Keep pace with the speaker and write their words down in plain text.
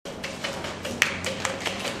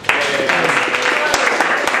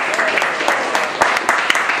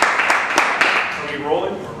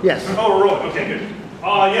Yes. Oh, we're rolling. Okay, good.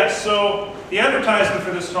 Yes, so the advertisement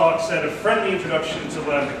for this talk said a friendly introduction to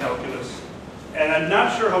Lambda calculus. And I'm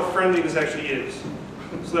not sure how friendly this actually is.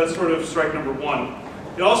 So that's sort of strike number one.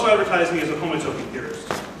 It also advertised me as a homotopy theorist.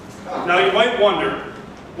 Now you might wonder,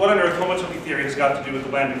 what on earth homotopy theory has got to do with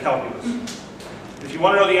the Lambda calculus? If you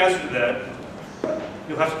want to know the answer to that,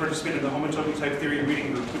 you'll have to participate in the homotopy type theory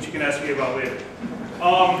reading group, which you can ask me about later.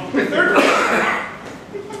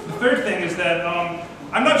 The third thing is that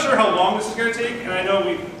I'm not sure how long this is going to take, and I know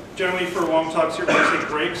we generally for long talks here we take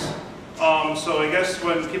breaks. So I guess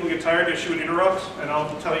when people get tired, they shoot an interrupt, and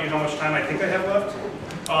I'll tell you how much time I think I have left.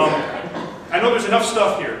 I know there's enough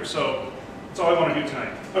stuff here, so that's all I want to do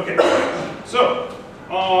tonight. Okay, so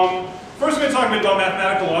first we're going to talk about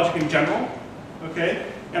mathematical logic in general, okay?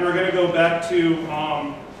 And we're going to go back to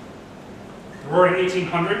the roaring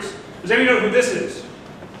 1800s. Does anybody know who this is?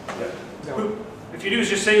 No. Who? If you do,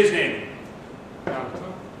 just say his name.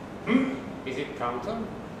 Compton? Hmm? Is it Compton?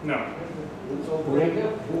 No.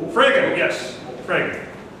 Frege, yes. Frege.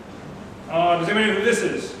 Does anybody know who this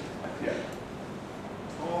is? Yeah.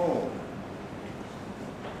 Oh.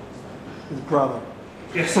 His brother.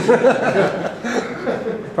 Yes.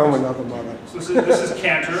 From another mother. So this is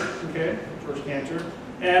Cantor, okay? George Cantor.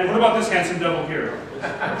 And what about this handsome devil here?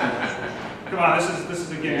 Come on, this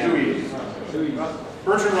is again too easy.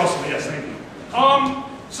 Bertrand Russell, yes, thank you.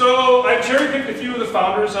 So I cherry-picked a few of the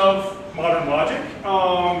founders of modern logic,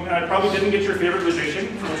 and I probably didn't get your favorite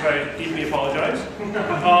musician, for which I deeply apologize.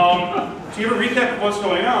 To give a recap of what's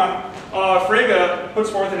going on, Frege puts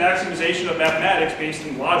forth an axiomization of mathematics based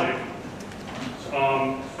in logic,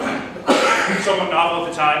 somewhat novel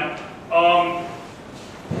at the time.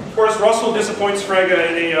 Of course, Russell disappoints Frege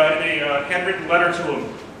in a handwritten letter to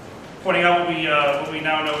him, pointing out what we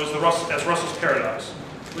now know as Russell's paradox,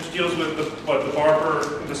 which deals with the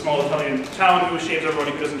barber in the small Italian town who shaves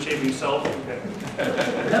everybody who doesn't shave himself. Okay.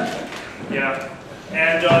 Yeah.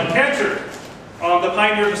 And Cantor, the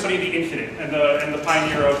pioneer of the study of the infinite, and the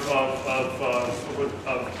pioneer of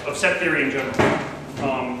set theory in general,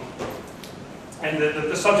 and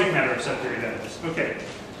the subject matter of set theory, that is. Okay.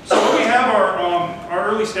 So what we have are our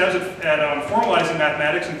early steps at formalizing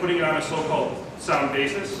mathematics and putting it on a so-called sound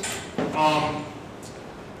basis.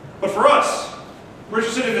 But for us, we're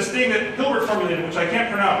interested in this thing that Hilbert formulated, which I can't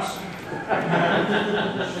pronounce. So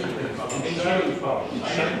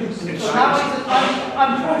now it's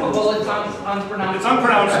unprovable, it's unpronounceable. It's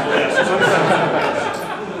unpronounceable, yes. It's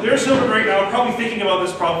unpronounceable. There's Hilbert right now, probably thinking about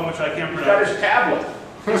this problem, which I can't pronounce. He's got his tablet.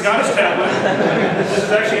 He's got his tablet. This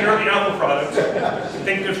is actually an early Apple product.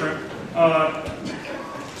 Think different.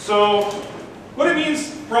 So, what it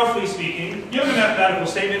means, roughly speaking, given a mathematical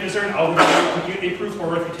statement, is there an algorithm to compute a proof or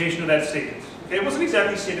refutation of that statement? Okay, it wasn't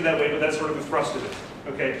exactly stated that way, but that's sort of the thrust of it.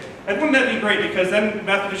 Okay, and wouldn't that be great? Because then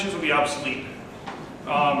mathematicians would be obsolete.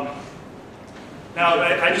 Now,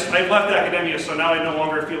 I've left academia, so now I no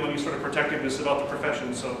longer feel any sort of protectiveness about the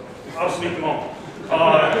profession. So obsolete them all.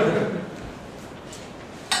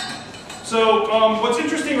 So what's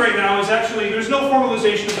interesting right now is actually there's no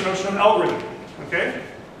formalization of the notion of algorithm. Okay.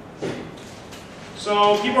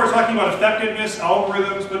 So people are talking about effectiveness,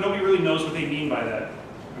 algorithms, but nobody really knows what they mean by that.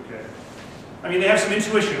 Okay. I mean, they have some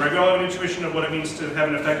intuition, right? We all have an intuition of what it means to have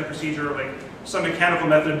an effective procedure, like some mechanical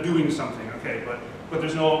method of doing something. Okay, but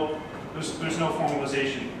there's no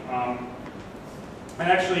formalization. And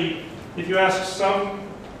actually, if you ask some,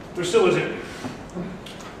 there still isn't.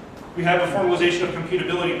 We have a formalization of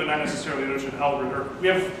computability, but not necessarily a notion of algorithm.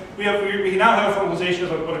 We now have a formalization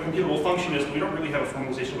of what a computable function is, but we don't really have a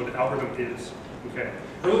formalization of what an algorithm is. Okay.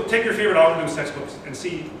 Take your favorite algorithms textbooks and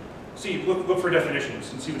look for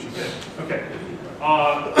definitions and see what you get. Okay.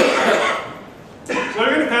 So we're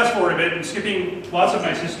going to fast forward a bit and skipping lots of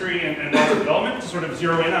nice history and lots of development to sort of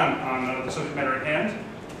zero in on the subject matter at hand.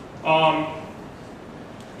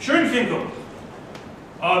 Schoenfinkel,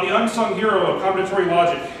 the unsung hero of combinatorial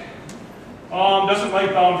logic, doesn't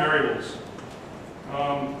like bound variables.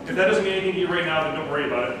 If that doesn't mean anything to you right now, then don't worry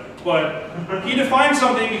about it. But he defined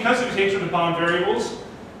something, because of his hatred of bound variables,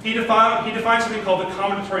 he defined something called the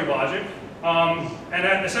combinatorial logic, and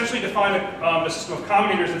that essentially defined a system of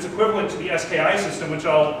combinators that's equivalent to the SKI system, which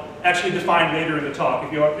I'll actually define later in the talk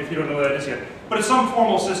if you don't know what that is yet. But it's some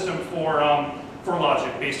formal system for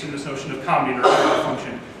logic based on this notion of combinator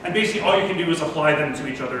function. And basically all you can do is apply them to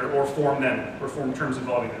each other or form them, or form terms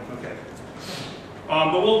involving them. Okay.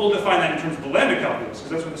 But we'll define that in terms of the Lambda calculus,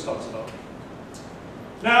 because that's what this talk's about.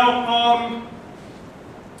 Now,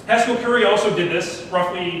 Haskell Curry also did this,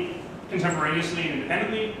 roughly contemporaneously and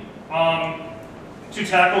independently, to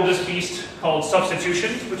tackle this beast called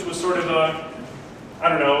substitution, which was sort of a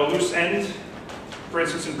loose end for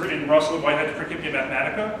instance, in Russell and Whitehead's Principia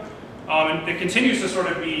Mathematica. And it continues to sort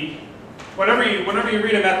of be, whenever you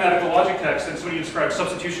read a mathematical logic text and somebody describes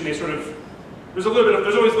substitution, they sort of, there's always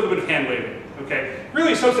a little bit of hand waving, okay?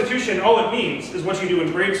 Really, substitution, all it means is what you do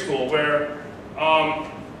in grade school, where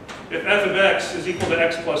if f of x is equal to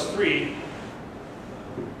x plus 3,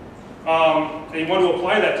 and you want to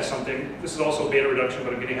apply that to something, this is also beta reduction,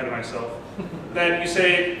 but I'm getting ahead of myself, then you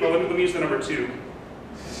say, well, let me use the number 2. Do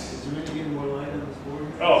we need to get more line on this board?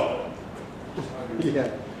 Oh. Yeah.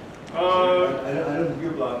 I don't think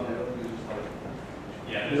you're blocking, I don't think it's just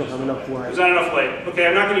like. You don't have enough light. There's not enough light. Okay,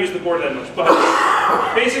 I'm not going to use the board that much, but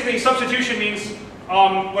basically substitution means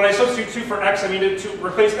when I substitute 2 for x, I mean to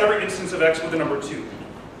replace every instance of x with the number 2,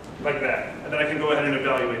 like that, and then I can go ahead and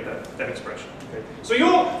evaluate that expression. Okay. So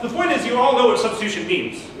the point is, you all know what substitution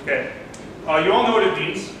means. Okay, you all know what it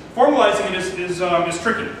means. Formalizing it is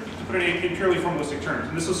tricky, to put it in purely formalistic terms,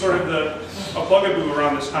 and this was sort of a bugaboo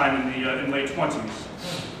around this time in late 20s.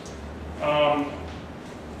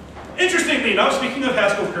 Interestingly enough, speaking of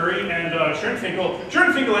Haskell Curry and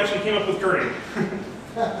Schoenfinkel actually came up with Curry.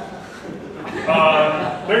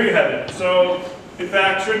 There you have it. So, in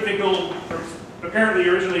fact, Schoenfinkel apparently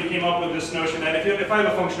originally came up with this notion that if I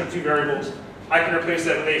have a function of 2 variables, I can replace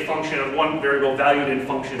that with a function of 1 variable valued in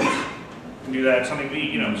functions. And do that, something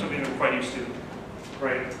that we're quite used to,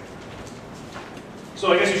 right?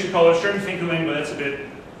 So I guess you should call it Schoenfinkeling, but that's a bit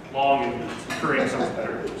long and Curry sounds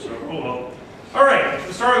better. So, oh well. All right,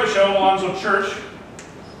 the start of the show, Alonzo Church.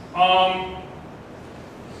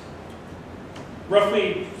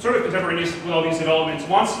 Roughly, sort of contemporaneous with all these developments,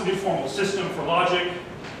 wants a new formal system for logic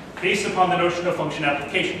based upon the notion of function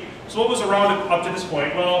application. So what was around up to this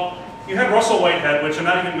point? Well, you had Russell Whitehead, which I'm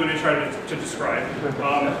not even going to try to describe,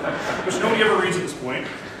 which nobody ever reads at this point.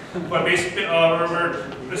 But basically,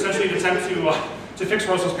 we're essentially an attempt to fix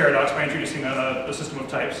Russell's paradox by introducing a system of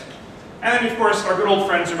types. And then, of course, our good old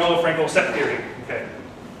friend Zermelo Fraenkel set theory. Okay.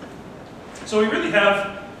 So we really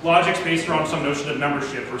have logics based around some notion of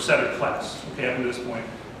membership or set or class. Okay, up to this point.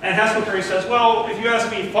 And Haskell Curry says, well, if you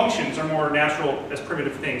ask me, functions are more natural as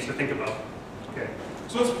primitive things to think about. Okay.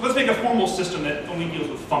 So let's make a formal system that only deals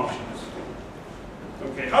with functions.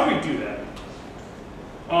 Okay. How do we do that?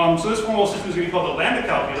 So this formal system is going to be called the Lambda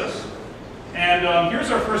calculus. And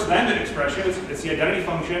here's our first Lambda expression. It's the identity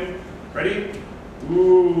function. Ready?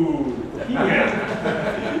 Ooh. Okay.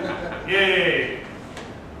 Yay.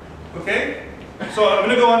 Okay? So I'm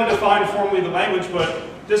going to go on to define formally the language, but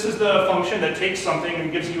this is the function that takes something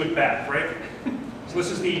and gives you it back, right? So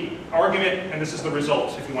this is the argument, and this is the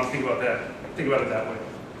result, if you want to think about that. Think about it that way.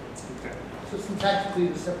 Okay. So syntactically,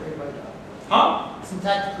 they're separated by dot. Huh?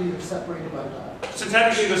 Syntactically, they're separated by dot.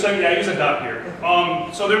 Syntactically, yeah, I use a dot here.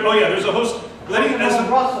 So there's a host. It's an old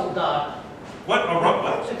Russell dot. What?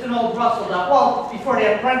 What? It's an old Russell dot. Well, before they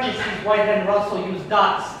had parentheses, Whitehead and Russell used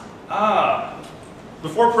dots. Ah.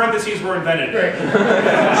 Before parentheses were invented. Right.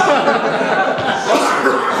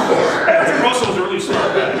 Russell was a really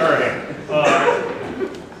smart guy. All right.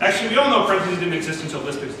 Actually, we all know parentheses didn't exist until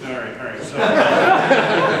Lisp. All right. So,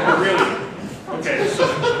 really? Okay. So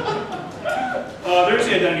there's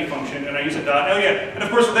the identity function, and I use a dot. Oh yeah, and of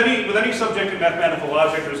course, with any subject in mathematical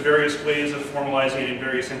logic, there's various ways of formalizing it in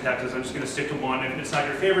various syntaxes. I'm just going to stick to one. If it's not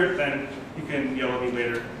your favorite, then you can yell at me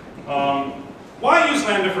later. Why use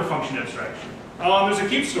Lambda for function abstraction? There's a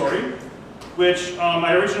cute story, which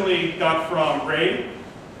I originally got from Ray,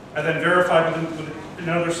 and then verified with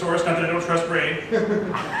another source. Not that I don't trust Ray.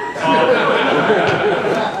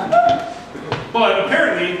 But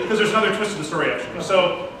apparently, because there's another twist to the story actually.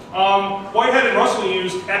 So Whitehead and Russell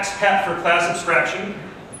used X hat for class abstraction.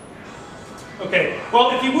 Okay,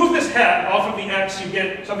 well, if you move this hat off of the X, you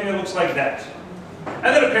get something that looks like that. And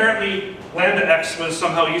then apparently, Lambda X was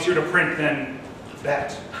somehow easier to print than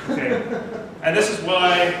that. Okay. And this is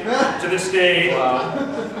why, to this day,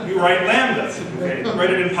 you write Lambda. Okay? You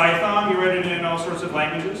write it in Python, you write it in all sorts of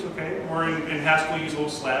languages, okay? Or in Haskell, you use a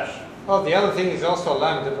little slash. Oh, the other thing is also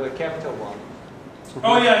Lambda, but a capital one.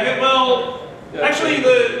 Oh yeah, well, actually,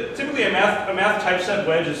 typically a math typeset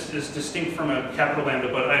wedge is distinct from a capital Lambda,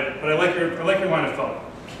 but I like your line of thought.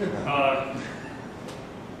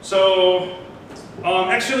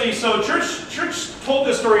 Actually, Church told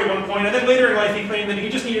this story at one point, and then later in life he claimed that he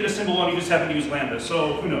just needed a symbol and he just happened to use Lambda.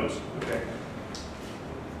 So who knows? Okay,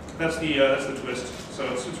 that's the twist. So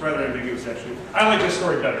it's rather ambiguous actually. I like this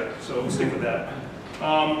story better, so we'll stick with that.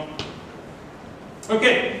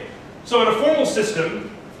 Okay, so in a formal system,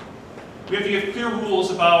 we have to give clear rules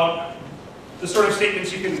about the sort of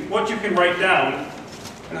statements what you can write down,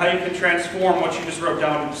 and how you can transform what you just wrote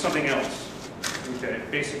down into something else. Okay,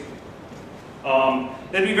 basically.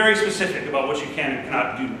 They'd be very specific about what you can and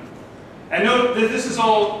cannot do. And note that this is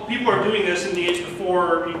all, people are doing this in the age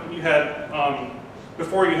before you had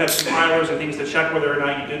compilers and things to check whether or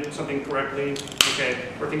not you did something correctly, okay,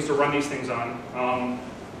 or things to run these things on.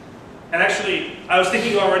 And actually, I was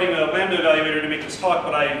thinking about writing a Lambda evaluator to make this talk,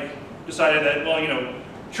 but I decided that, well, you know,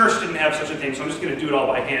 Church didn't have such a thing, so I'm just going to do it all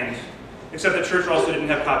by hand. Except that Church also didn't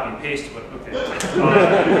have copy and paste, but okay.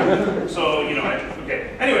 So, you know,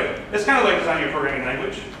 okay. Anyway, it's kind of like designing a programming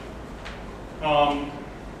language.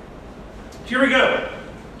 Here we go.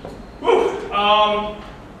 Woo.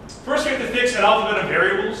 First, we have to fix an alphabet of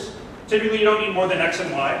variables. Typically, you don't need more than X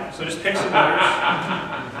and Y, so just pick some letters.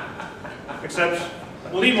 Except,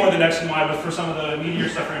 we'll need more than X and Y, but for some of the needier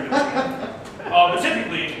stuff we're going to do. But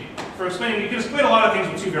typically, for explaining, you can explain a lot of things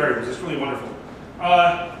with 2 variables. It's really wonderful.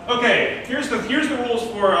 Okay, here's the rules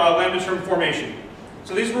for Lambda term formation.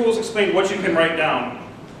 So these rules explain what you can write down,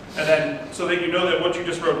 and then so that you know that what you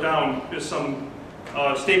just wrote down is some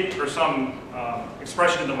statement or some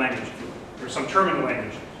expression in the language, or some term in the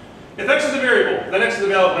language. If X is a variable, then X is a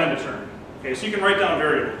valid Lambda term. Okay, so you can write down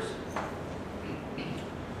variables.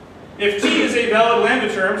 If T is a valid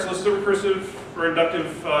Lambda term, so this is a recursive or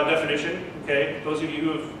inductive definition. Okay, those of you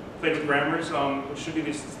who have played with grammars, which should be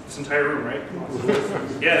this entire room, right?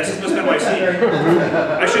 Yeah, this is LispNYC.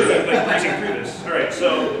 I should be like breezing through this. All right,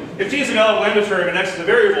 so if T is a valid Lambda term and X is a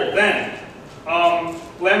variable, then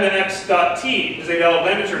lambda x dot t is a valid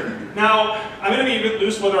Lambda term. Now, I'm going to be a bit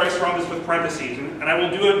loose whether I surround this with parentheses, and I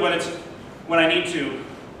will do it when I need to,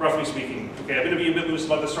 roughly speaking. Okay, I'm going to be a bit loose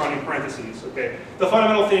about the surrounding parentheses. Okay, the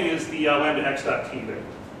fundamental thing is the lambda x dot t there.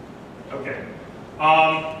 Okay,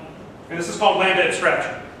 and this is called lambda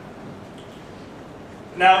abstraction.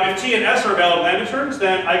 Now, if T and S are valid Lambda terms,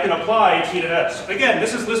 then I can apply T to S. Again,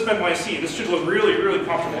 this is LispNYC. This should look really, really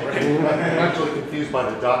comfortable, right? I'm actually confused by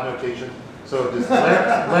the dot notation. So does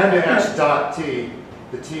lambda x dot t,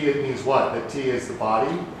 the t it means what? That t is the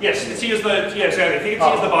body? Yes, the t is the, yeah, exactly. I think t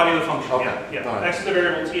is the body of the function. Okay. Yeah. Right. X is the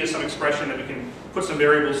variable, t is some expression that we can put some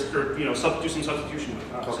variables, or, you know, do some substitution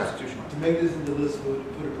with. Substitution with. To make this into Lisp, we'll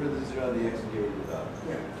put a parenthesis around the X and get rid of the dot.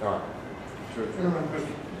 Yeah. All right. Sure.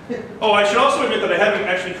 Oh, I should also admit that I haven't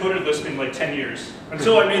actually coded Lisp in like 10 years,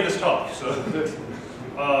 until I made this talk, so.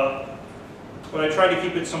 But I tried to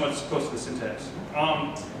keep it somewhat close to the syntax.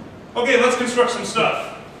 Okay, let's construct some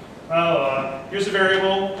stuff. Here's a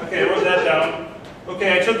variable. Okay, I wrote that down.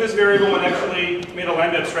 Okay, I took this variable and actually made a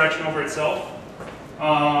Lambda abstraction over itself.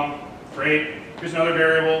 Great. Here's another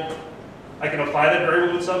variable. I can apply that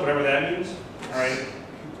variable to itself, whatever that means. All right.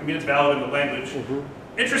 I mean, it's valid in the language.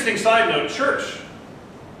 Interesting side note, Church.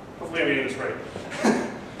 Hopefully I'm getting this right.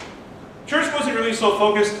 Church wasn't really so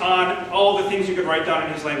focused on all the things you could write down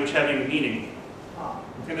in his language having a meaning.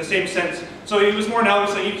 In the same sense, so it was more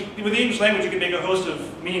analogous. Like with the English language, you can make a host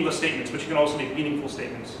of meaningless statements, but you can also make meaningful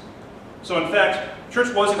statements. So in fact,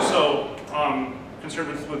 Church wasn't so concerned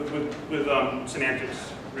with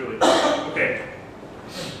semantics, really. Okay.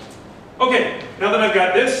 Okay. Now that I've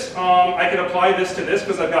got this, I can apply this to this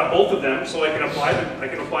because I've got both of them. So I can apply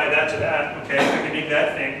that to that. Okay. I can make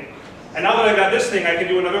that thing. And now that I've got this thing, I can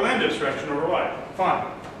do another Lambda abstraction over Y. Fine.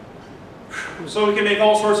 So we can make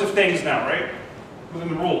all sorts of things now, right? Within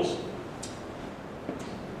the rules.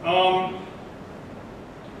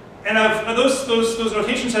 And those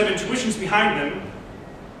notations have intuitions behind them.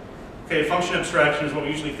 Okay, function abstraction is what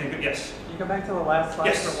we usually think of. Yes? Can you go back to the last slide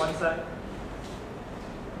Yes. for 1 sec?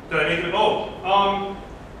 Did I make it? Oh,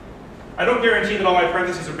 I don't guarantee that all my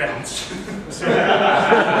parentheses are balanced. I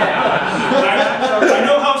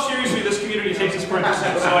know how seriously this community takes its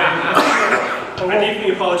parentheses, so I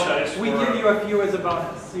deeply apologize. We give you a few as a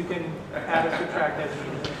bonus. You can add or subtract as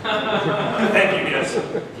needed. Thank you, yes.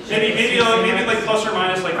 Maybe like plus or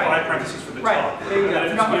minus like 5 parentheses for the Right, top. there you go.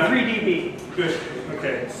 If it's Number beyond- 3 dB. Good.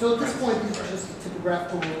 Okay. So at this point, these are just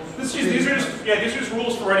typographical rules. These are just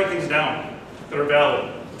rules for writing things down that are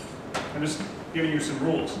valid. I'm just giving you some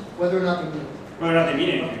rules. Whether or not they mean. Whether or not they mean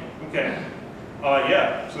anything. Okay.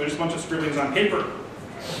 Yeah. So there's a bunch of scribblings on paper.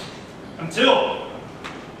 Until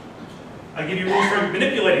I give you rules for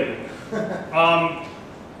manipulating them.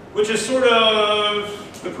 Which is sort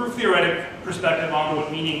of the proof theoretic perspective on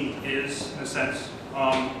what meaning is, in a sense.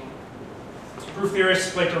 Proof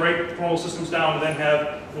theorists like to write formal systems down and then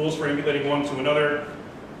have rules for emulating one to another.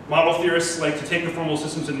 Model theorists like to take the formal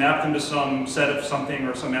systems and map them to some set of something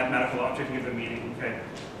or some mathematical object and give them meaning. Okay.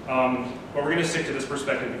 But we're going to stick to this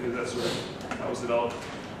perspective because that's sort of how it was developed.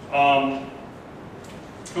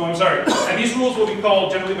 Oh, I'm sorry. And these rules will be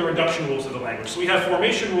called generally the reduction rules of the language. So we have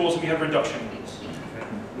formation rules and we have reduction rules. Okay,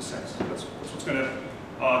 in a sense. That's what's going to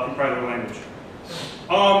comprise our language.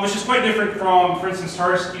 which is quite different from, for instance,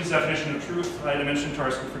 Tarski's definition of truth. I had mentioned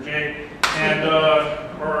Tarski for J, and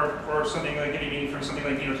or something like any meaning for something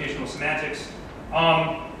like denotational semantics.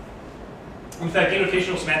 In fact,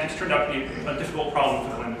 denotational semantics turned out to be a difficult problem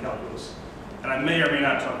for the Lambda calculus, and I may or may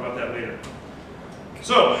not talk about that later.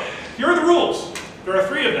 So here are the rules. There are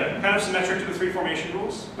 3 of them, kind of symmetric to the 3 formation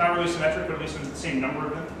rules. Not really symmetric, but at least the same number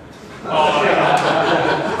of them.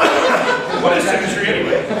 What is symmetry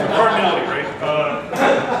anyway? Cardinality, right?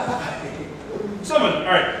 Some of them.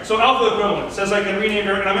 All right. So alpha equivalent says I can rename,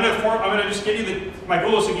 and I'm going to just give you my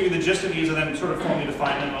goal is to give you the gist of these and then sort of formally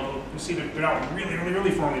define them. Although you see that they're not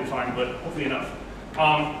really formally defined, but hopefully enough.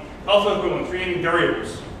 Alpha equivalent, renaming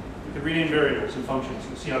variables. You can rename variables and functions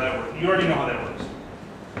and see how that works. You already know how that works.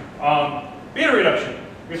 Beta reduction.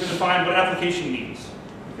 We have to define what application means.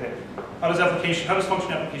 Okay. How does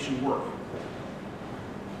function application work?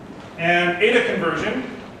 And eta conversion,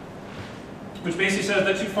 which basically says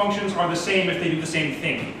that 2 functions are the same if they do the same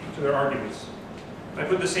thing to their arguments. I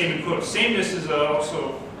put the same in quotes. Sameness is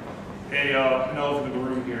also an elephant in the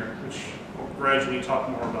room here, which we'll gradually talk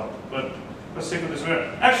more about. But let's stick with this one.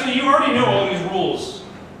 Actually, you already know all these rules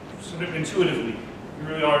sort of intuitively. You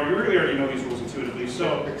really already know these rules intuitively.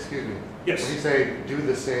 So, excuse me. Yes. When you say do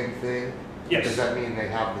the same thing, yes. Does that mean they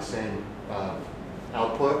have the same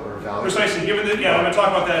output or value? Precisely. I'm going to talk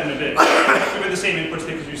about that in a bit. Given the same inputs,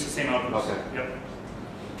 they produce the same outputs. Okay. Yep.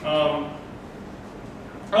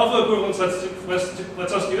 Alpha equivalence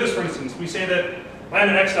lets us do this, for instance. We say that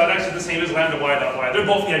lambda x dot x is the same as lambda y dot y. They're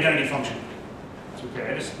both the identity function. It's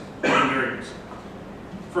okay. I just name variables.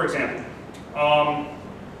 For example.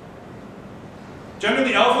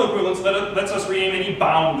 Generally, alpha equivalence lets us rename any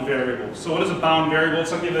bound variable. So what is a bound variable?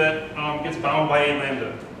 It's something that gets bound by a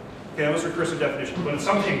lambda. Okay, that was recursive definition, but it's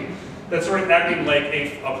something that's sort of acting like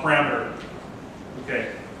a parameter.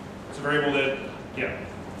 Okay, it's a variable that,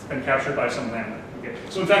 it's been captured by some lambda. Okay,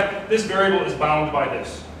 so in fact, this variable is bound by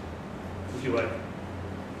this, if you like.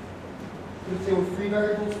 If they were free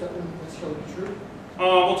variables, that wouldn't necessarily be true.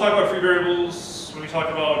 We'll talk about free variables when we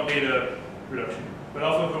talk about beta reduction. But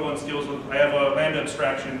alpha equivalence deals with, I have a lambda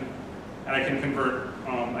abstraction, and I can convert,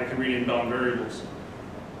 I can rename bound variables.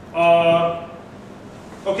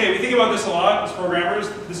 Okay, we think about this a lot as programmers.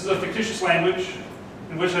 This is a fictitious language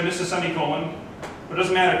in which I missed a semicolon, but it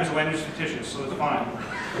doesn't matter because the language is fictitious, so it's fine.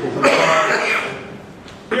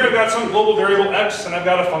 Here I've got some global variable x, and I've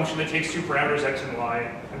got a function that takes 2 parameters, x and y,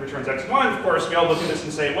 and returns x and y. And of course, we all look at this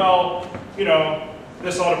and say, well,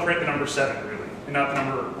 this ought to print the number 7, really, and not the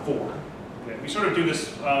number 4. We sort of do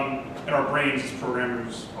this in our brains as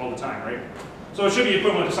programmers all the time, right? So it should be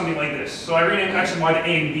equivalent to something like this. So I rename x and y to a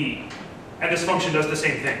and b, and this function does the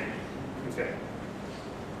same thing. Okay.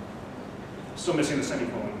 Still missing the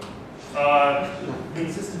semicolon.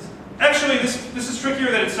 Consistency. Actually, this is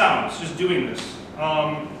trickier than it sounds, just doing this.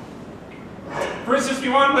 For instance, we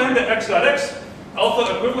want lambda x dot x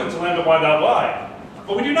alpha equivalent to lambda y dot y,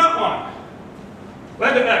 but we do not want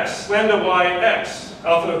lambda x, lambda y x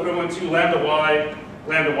alpha equivalent to lambda y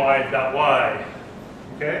dot y.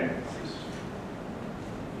 Okay?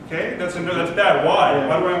 Okay, that's bad. Why?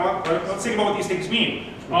 Why do I want? Let's think about what these things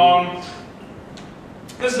mean.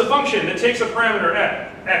 This is a function that takes a parameter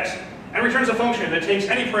x and returns a function that takes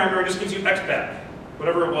any parameter and just gives you x back,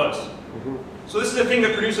 whatever it was. So this is a thing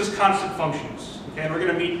that produces constant functions. Okay, and we're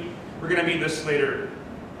gonna meet this later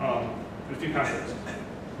in a few contexts.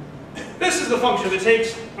 This is the function that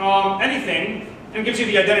takes anything and gives you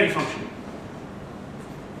the identity function.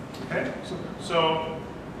 Okay, so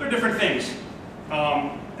they're different things,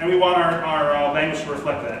 and we want our language to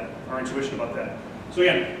reflect that, our intuition about that. So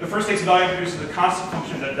again, the first takes value and produces a constant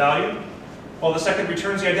function of that value, while the second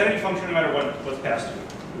returns the identity function no matter what's passed to it.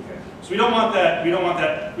 Okay. So we don't want that. We don't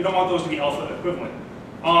want those to be alpha equivalent.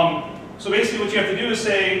 So basically, what you have to do is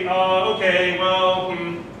say, okay, well,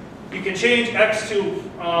 you can change x to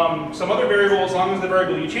some other variable as long as the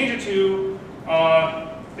variable you change it to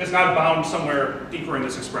is not bound somewhere deeper in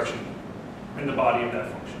this expression, in the body of that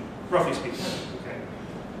function, roughly speaking. Okay.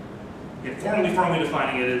 Yeah, formally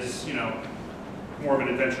defining it is, more of an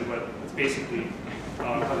adventure, but it's basically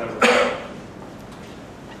how that works.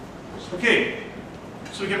 Okay,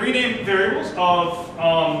 so we can rename variables of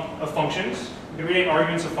functions. We can rename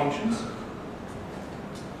arguments of functions.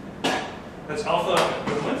 That's alpha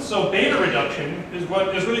equivalent. So beta reduction is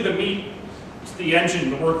what is really the meat, it's the engine,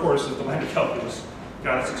 the workhorse of the Lambda calculus.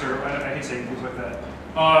 God, that's a terrible. I hate saying things like that.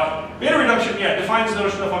 Beta reduction, defines the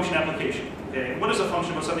notion of function application. Okay, what is a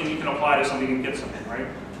function? What's something you can apply to something and get something, right?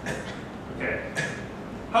 Okay.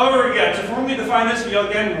 However, to formally define this, we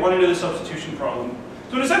again run into the substitution problem.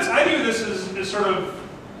 So in a sense, I view this as sort of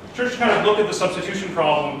Church kind of looked at the substitution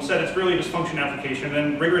problem, said it's really just function application,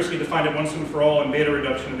 then rigorously defined it once and for all in beta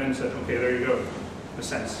reduction, and then said, okay, there you go. In a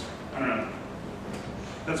sense. I don't know.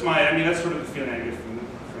 That's that's sort of the feeling I get from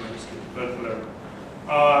this, but whatever.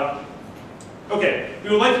 Okay, we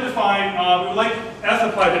would like to define, we would like f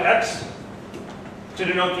applied to x to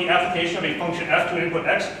denote the application of a function f to an input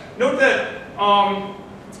x. Note that,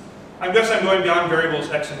 I guess I'm going beyond variables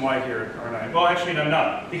x and y here, aren't I? Well, actually, I'm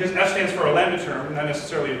not, because f stands for a lambda term, not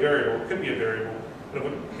necessarily a variable. It could be a variable, but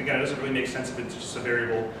again, it doesn't really make sense if it's just a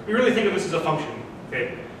variable. We really think of this as a function,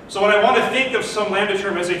 okay? So when I want to think of some lambda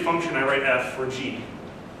term as a function, I write f for g,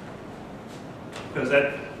 because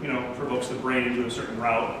that, provokes the brain into a certain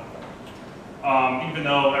route, even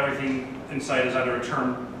though everything inside is either a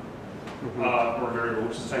term or a variable,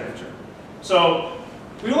 which is a type of term. So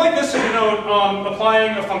we would like this to denote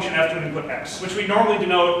applying a function f to an input x, which we normally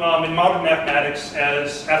denote in modern mathematics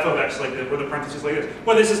as f of x, like with the parentheses like this.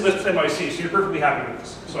 But this is LispNYC, so you're perfectly happy with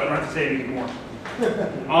this, so I don't have to say anything more.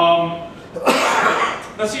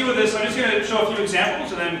 Let's see with this. I'm just going to show a few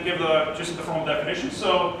examples and then give just the formal definition.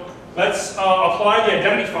 So let's apply the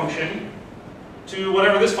identity function to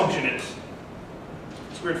whatever this function is.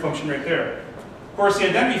 This weird function right there. Of course, the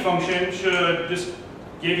identity function should just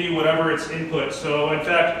give you whatever its input. So in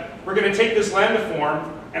fact, we're going to take this lambda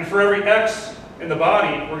form, and for every x in the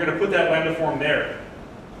body, we're going to put that lambda form there.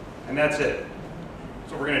 And that's it.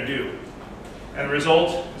 That's what we're going to do. And the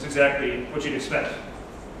result is exactly what you'd expect.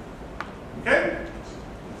 Okay?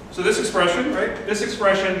 So this expression, right? This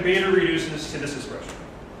expression beta reduces to this expression.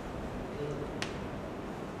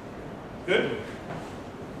 Good?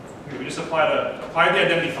 Okay, we just applied the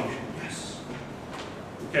identity function. Yes.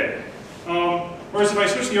 Okay. Whereas if I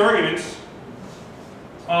switch the arguments,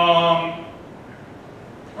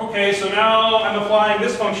 okay, so now I'm applying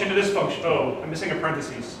this function to this function. Oh, I'm missing a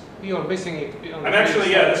parentheses. You're missing it. I'm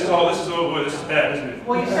actually, yeah, this is oh boy, this is bad, isn't it?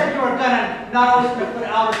 Well, you said you were gonna not always gonna put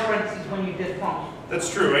outer parentheses when you did function.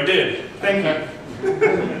 That's true, I did. Thank you.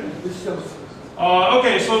 This shows.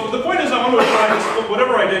 Okay, so the point is I want to apply this,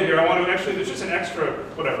 whatever I did here, I want to actually, there's just an extra,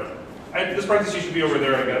 whatever. This parenthesis should be over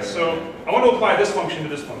there, I guess. So I want to apply this function to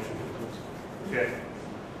this function. Okay.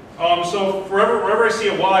 So wherever I see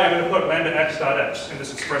a y, I'm going to put lambda x dot x in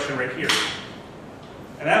this expression right here.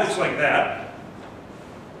 And that looks like that.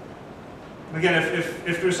 Again,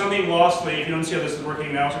 if there's something lost, if you don't see how this is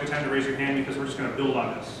working now, it's a good time to raise your hand because we're just going to build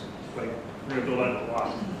on this. We're going to build on it a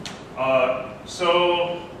lot.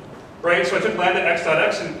 So I took lambda x dot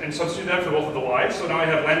x and substituted that for both of the y's. So now I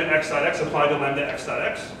have lambda x dot x applied to lambda x dot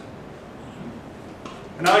x.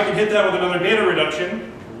 And now I can hit that with another beta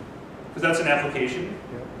reduction, because that's an application.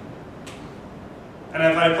 And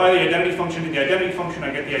if I apply the identity function to the identity function,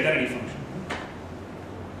 I get the identity function.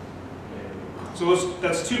 So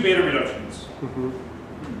that's two beta reductions.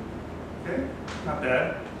 Okay, not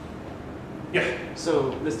bad. Yeah?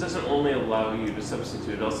 So this doesn't only allow you to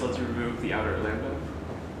substitute, it also lets you remove the outer lambda?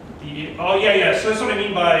 Oh yeah, so that's what I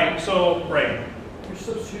mean by, right. You're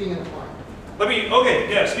substituting and applying.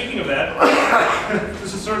 Speaking of that,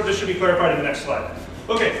 this should be clarified in the next slide.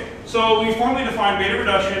 Okay, so we formally define beta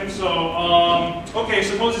reduction. So,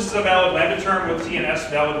 suppose this is a valid lambda term with t and s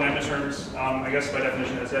valid lambda terms. I guess by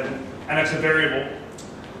definition that's n, and x a variable.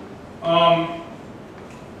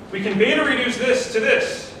 We can beta reduce this to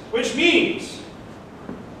this, which means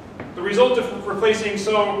the result of replacing,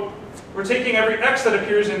 so we're taking every x that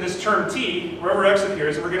appears in this term t, wherever x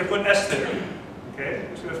appears, and we're going to put s there. Okay, we're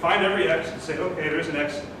just going to find every x and say, okay, there's an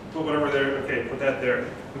x, put whatever there, okay, put that there.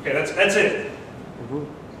 Okay, that's it.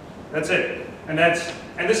 That's it. And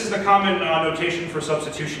this is the common notation for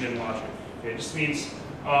substitution in logic. Okay, it just means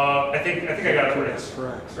I think I got it right.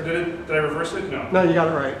 Correct. Or did I reverse it? No. No, you got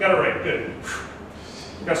it right. Got it right. Good.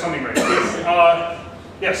 Got something right.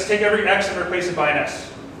 Yes, take every x and replace it by an s.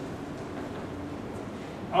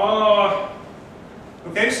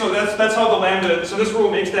 Okay, so that's how the lambda. So this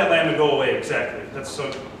rule makes that lambda go away exactly.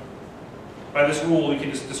 By this rule, we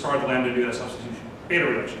can just discard the lambda to do that substitution. Beta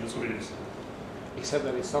reduction. That's what it is. Except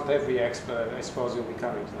that it's not every x, but I suppose you'll be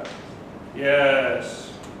coming to that.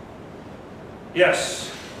 Yes. Yes.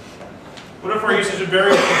 What if our usage of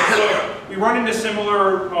variables? So we run into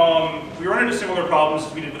similar problems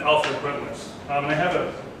as we did with alpha equivalence. And I have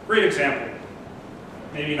a great example.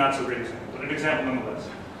 Maybe not so great example, but an example nonetheless.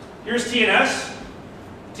 Here's t and s.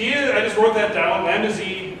 T, I just wrote that down, lambda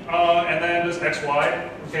z, and then just xy.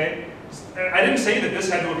 Okay. I didn't say that this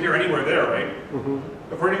had to appear anywhere there, right?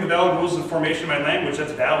 According to the valid rules of formation of my language,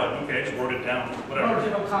 that's valid. Okay, I just wrote it down. Whatever. In order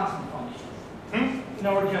to have a constant function. In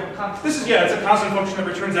order to have a constant. This is, it's a constant function that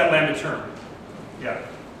returns that lambda term. Yeah.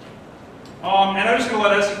 And I'm just going to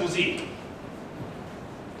let s equal z.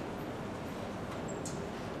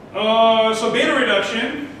 So beta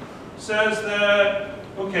reduction says that,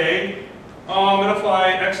 okay, I'm going to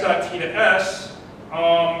apply x dot t to s.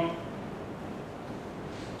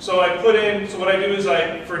 So I put in, so what I do is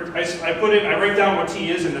I write down what t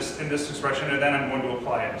is in this expression, and then I'm going to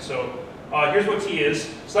apply it. So here's what t is.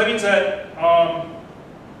 So that means that,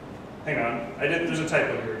 hang on, there's a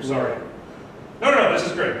typo here, sorry. No, this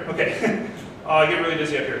is great, okay. I get really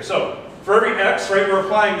dizzy up here. So for every x, right, we're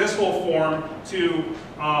applying this whole form to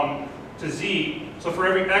z. So for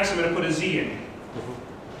every x, I'm going to put a z in.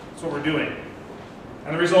 That's what we're doing.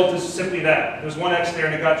 And the result is simply that. There's one x there,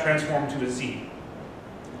 and it got transformed to a z.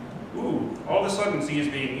 Ooh, all of a sudden z is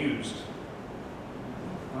being used.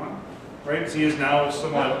 Huh? Right? Z is now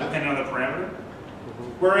somewhat dependent on the parameter.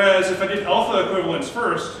 Whereas if I did alpha equivalence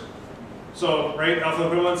first, so, right, alpha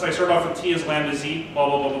equivalence, I start off with t as lambda z, blah,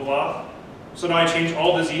 blah, blah, blah, blah. So now I change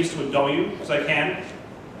all the z's to a w, as I can.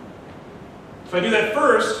 If I do that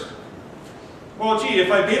first, well, gee, if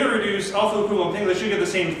I beta reduce alpha equivalent things, I should get the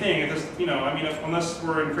same thing. Because, you know, I mean, unless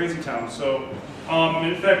we're in crazy town. So,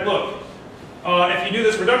 in fact, look, if you do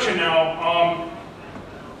this reduction now,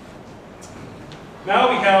 now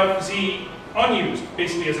we have z unused,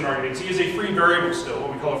 basically as an argument. Z is a free variable still,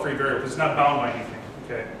 what we call a free variable, because it's not bound by anything.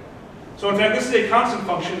 Okay. So in fact, this is a constant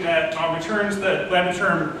function that returns the lambda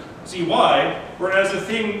term zy, whereas the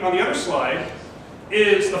thing on the other slide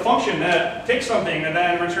is the function that takes something and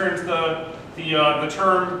then returns the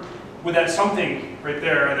term with that something right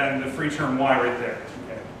there, and then the free term y right there.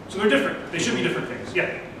 Okay. So they're different. They should be different things.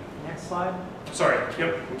 Yeah. Next slide. Sorry.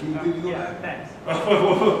 Yep. Can you go Yeah, back? thanks.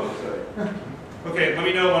 Sorry. Okay. Let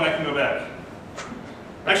me know when I can go back.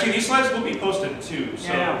 Actually, these slides will be posted too.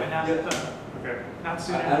 So. Yeah, but not, Okay. not I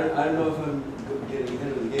sooner. don't know if I'm getting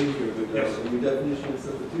ahead of the game here, but Yes. in your definition of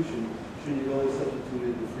substitution, shouldn't you only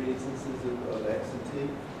substitute the free instances of x and t?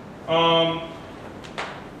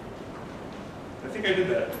 I think I did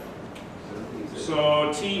that. I don't think you said.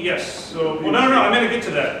 So t, yes. So well, no. I'm going to get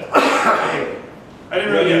to that. Okay. I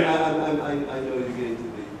didn't really yet. I know you're getting to the.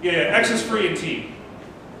 Yeah. X is free in t.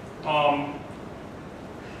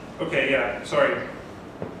 Okay. Yeah. Sorry.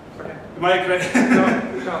 Okay. Am I correct?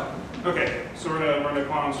 Go. Okay, so we're gonna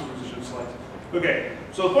quantum superposition select. Okay,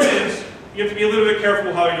 so the point is, you have to be a little bit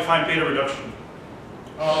careful how you define beta reduction.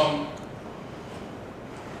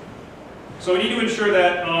 So we need to ensure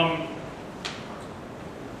that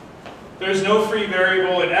there's no free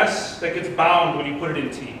variable in S that gets bound when you put it in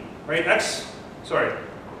T, right? It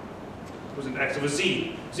wasn't X, it was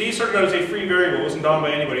Z. Z started out as a free variable, it wasn't bound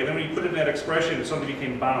by anybody, and then when you put it in that expression, something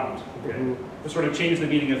became bound, okay? It sort of changed the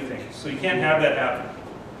meaning of things. So you can't have that happen.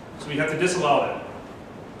 So we have to disallow that.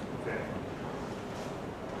 Okay.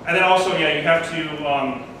 And then also, yeah, you have to,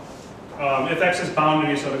 if x is bound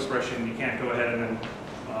in a sub-expression, you can't go ahead and then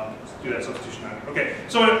do that substitution on it. Okay,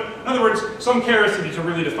 so in other words, some care is to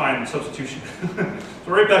really define substitution.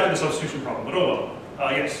 So right back to the substitution problem, but oh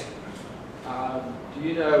well. Yes? Do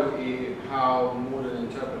you know how modern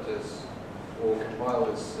interpreters or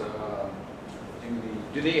compilers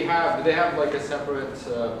do they have like a separate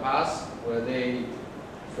pass where they,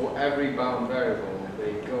 for every bound variable,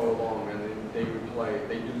 they go along and then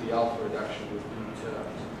they do the alpha reduction with new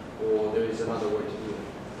terms, or there is another way to do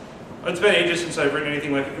it? It's been ages since I've written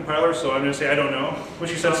anything like a compiler, so I'm going to say I don't know. What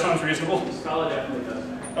you said sounds reasonable. Scala definitely does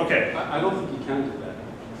that. Okay. I don't think you can do that.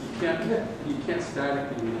 You can't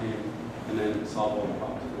statically rename and then solve all the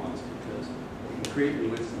problems at once, because you can create new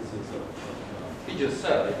instances of He just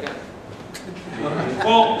said they can.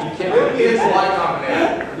 Well, you can't. It is like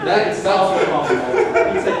combination. That solves the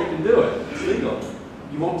problem. He said you can do it. It's legal.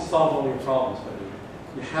 You won't solve all your problems, but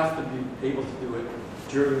you have to be able to do it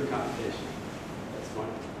during the computation. That's one.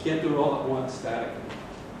 You can't do it all at once statically.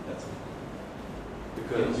 That's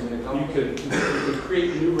because you could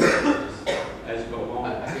create new references as you go along.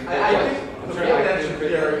 I think the real answer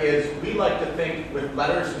here is we like to think with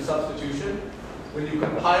letters and substitution. When you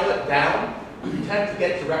compile it down, you tend to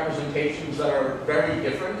get to representations that are very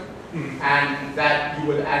different, and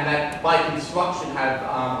that by construction have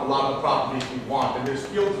a lot of the properties we want. And there's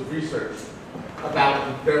fields of research about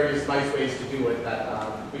the various nice ways to do it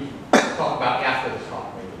that we can talk about after this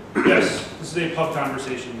talk, maybe. yes, this is a pub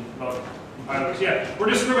conversation about compilers. Yeah, we're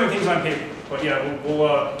just scribbling things on paper, but yeah,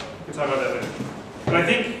 we'll talk about that later. But I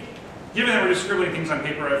think, given that we're just scribbling things on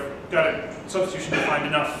paper, I've got a substitution defined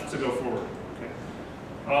enough to go forward.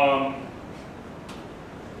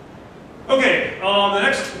 Okay. The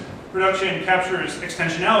next reduction captures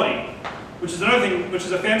extensionality, which is another thing, which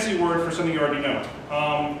is a fancy word for something you already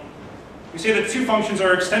know. We say that two functions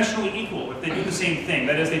are extensionally equal if they do the same thing.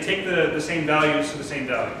 That is, they take the same values to the same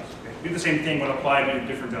values. Okay? Do the same thing when applied to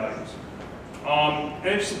different values. And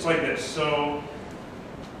it's like this. So,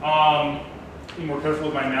 be more careful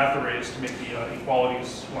with my math arrays to make the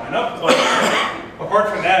inequalities line up. But apart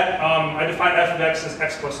from that, I define f of x as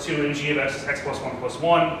x plus 2 and g of x as x plus 1 plus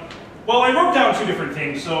 1. Well, I wrote down two different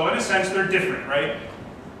things, so in a sense they're different, right?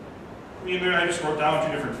 I mean, I just wrote down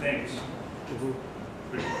two different things.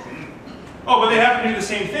 Oh, but they happen to do the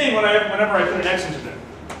same thing whenever I put an x into them.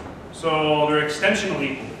 So they're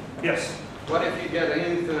extensionally equal. Yes? What if you get an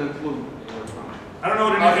infinite loop in your function? I don't know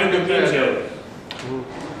what an infinite loop means yet.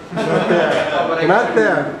 Not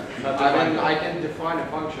there. I mean, I can define a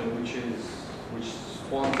function which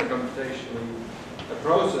spawns a computationally a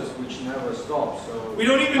process which never stops. So We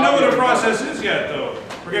don't even know what a process is yet, though.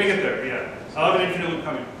 We're gonna get there. Yeah, I'll have an infinite loop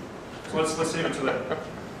coming. So let's save it to that.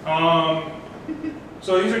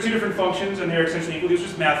 So these are two different functions, and they're essentially equal. These are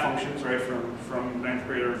just math functions, right, from 9th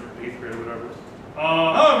grade or 8th grade or whatever.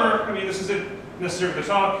 However, I mean, this isn't necessary for the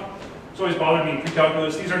talk. It's always bothered me in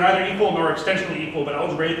pre-calculus. These are neither equal nor extensionally equal, but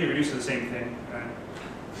algebraically reduce to the same thing.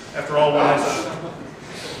 After all, one is.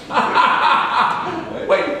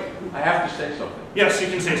 Wait, I have to say something. Yes, you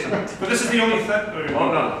can say something. But this is the only thing.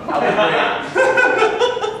 Oh, no.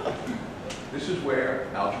 This is where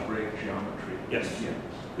algebraic geometry Yes. begins.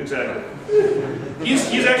 Exactly.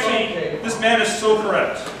 He's actually, this man is so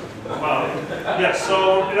correct. Wow. Yes,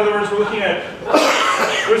 so in other words, we're looking at,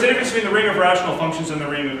 there's a difference between the ring of rational functions and the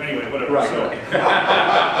ring of, anyway, whatever. Right. So.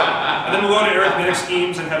 And then we'll go into arithmetic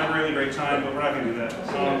schemes and have a really great time, but we're not going to do that.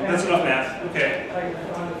 That's enough math. Okay.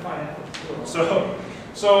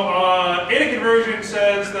 So eta conversion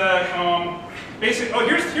says that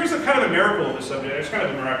here's a kind of a miracle of this subject. It's kind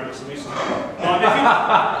of a miraculous, at least.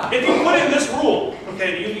 If you put in this rule,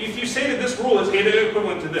 okay, if you say that this rule is eta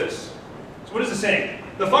equivalent to this, so what is it saying?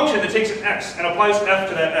 The function that takes an x and applies f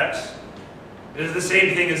to that x is the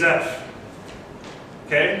same thing as f.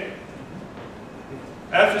 Okay?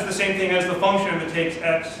 F is the same thing as the function that takes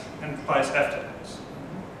x and applies f to x.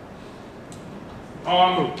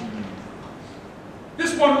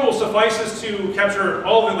 This one rule suffices to capture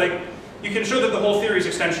all of it. Like, you can show that the whole theory is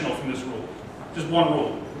extensional from this rule. Just one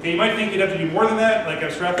rule. Okay, you might think you'd have to do more than that, like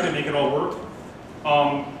abstract it and make it all work,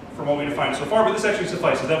 from what we defined so far, but this actually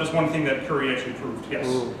suffices. That was one thing that Curry actually proved. Yes?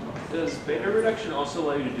 Does beta reduction also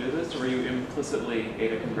allow you to do this, or are you implicitly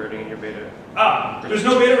eta converting in your beta? There's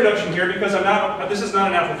no beta reduction here because this is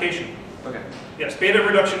not an application. Okay. Yes, beta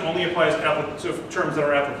reduction only applies to terms that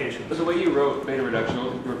are applications. But the way you wrote beta reduction,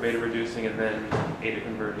 you were beta reducing and then eta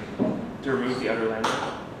converting to remove the outer lambda?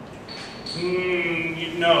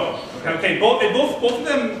 No. Okay. Both of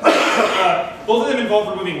them involve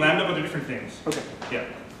removing lambda, but they're different things. Okay. Yeah.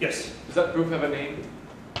 Yes. Does that proof have a name?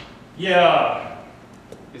 Yeah.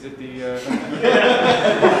 Is it the? I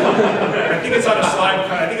think it's on a slide.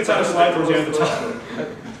 I think it's on a slide towards the end of the talk.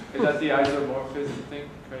 Is that the isomorphism thing?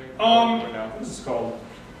 What's this called?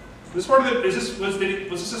 This part of it is this was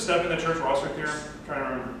this a step in the Church-Rosser theorem? I'm trying to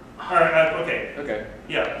remember. All right. Okay. Okay.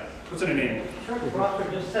 Yeah. What's in a name? Church-Rosser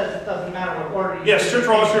just says it doesn't matter what order you Yes,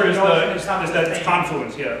 Church-Rosser is it's that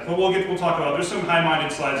confluence. Yeah. But we'll talk about. There's some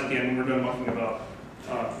high-minded slides at the end when we're done talking about,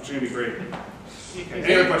 which is gonna be great. Okay.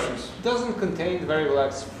 Any other questions? It doesn't contain variable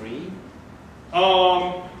x free. Wait.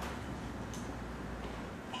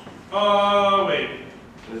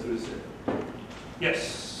 That's what it said.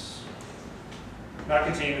 Yes. Not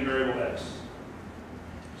contained in variable x.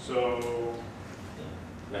 So.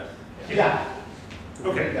 Yeah.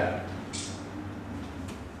 Okay.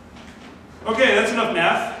 Okay, that's enough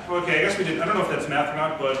math. Okay, I guess we did. I don't know if that's math or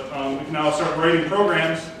not, but we can now start writing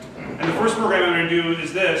programs. And the first program I'm going to do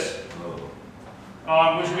is this,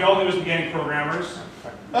 which we all do as beginning programmers.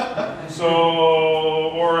 So,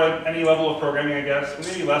 or at any level of programming, I guess.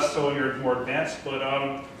 Maybe less so when you're more advanced, but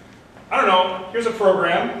I don't know. Here's a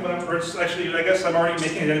program, but it's actually, I guess I'm already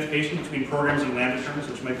making identification between programs and lambda terms,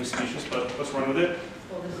 which might be specious, but let's run with it.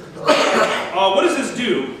 What does this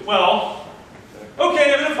do? Well,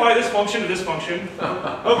 okay, I'm going to apply this function to this function.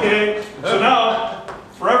 Okay, so now,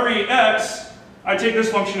 for every x, I take this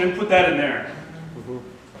function and put that in there.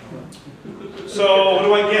 So, what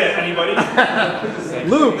do I get? Anybody?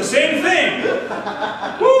 Loop. The same thing!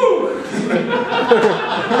 Woo!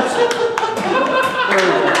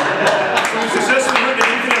 We've successfully written an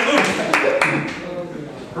infinite loop.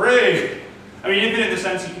 Hooray! I mean, infinite in the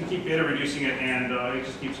sense you can keep beta reducing it and it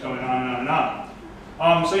just keeps going on and on and on.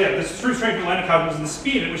 So yeah, the true strength of line algorithms is the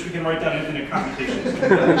speed at which we can write down infinite computations.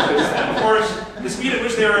 And of course, the speed at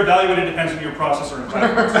which they are evaluated depends on your processor and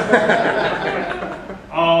platform.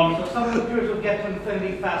 So some computers will get to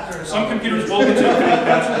infinity faster. Some computers will get to infinity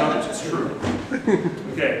faster than others, it's true.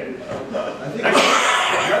 Okay. I think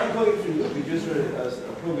not the code infinite loop, you just read it as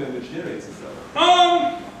program which generates itself.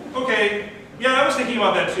 Okay. Yeah, I was thinking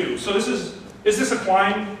about that too. So is this a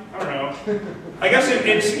Quine? I don't know. I guess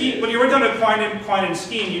in Scheme, when you write down a Quine in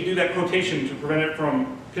Scheme, you do that quotation to prevent it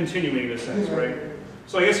from continuing in a sense, right?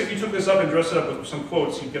 So I guess if you took this up and dressed it up with some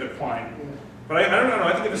quotes, you'd get a Quine. But I don't know.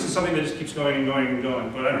 I think this is something that just keeps going and going and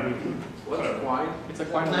going. But I don't know. What's Quine? It's a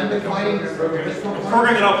Quine. Lambda Quining is A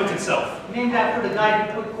program that outputs itself. Named after the guy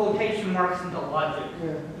who put quotation marks into logic.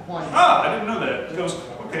 Quining. Ah, I didn't know that. That was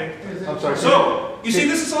okay. I'm sorry. So you see,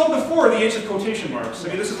 this is all before the age of quotation marks. I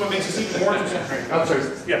mean, this is what makes this even more interesting. I'm sorry.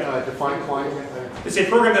 Yeah. Define Quine. It's a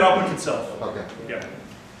program that outputs itself. Okay. Yeah.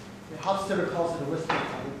 Hofstadter calls it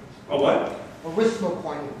arithmoquining. A what?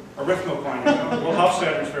 Arithmoquining. Arithmoquining. Well,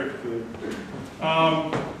 Hofstadter is very peculiar.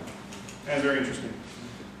 And very interesting.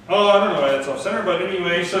 Oh, I don't know why that's off-center, but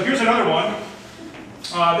anyway, so here's another one.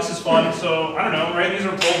 This is fun. So, I don't know, right? These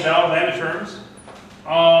are pulled down Lambda terms.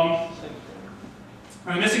 I'm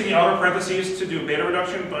missing the outer parentheses to do beta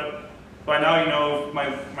reduction, but by now you know my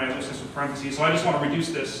looseness with parentheses, so I just want to reduce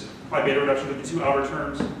this by beta reduction to the two outer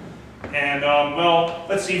terms. And, well,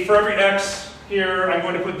 let's see, for every x here, I'm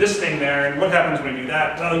going to put this thing there, and what happens when I do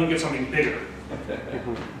that? Well, you get something bigger.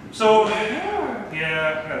 So,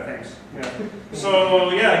 yeah, thanks. Yeah. So,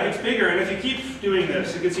 yeah, it gets bigger, and if you keep doing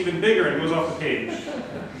this, it gets even bigger and goes off the page.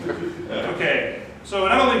 Okay, so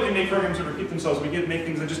not only can we make programs that repeat themselves, we can make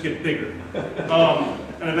things that just get bigger.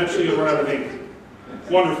 And eventually you'll run out of ink.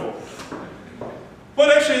 Wonderful. But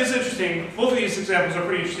actually, this is interesting. Both of these examples are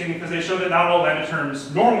pretty interesting because they show that not all Lambda terms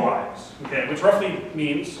normalize, okay, which roughly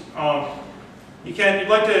means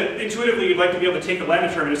intuitively, you'd like to be able to take a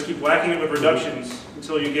Lambda term and just keep whacking it with reductions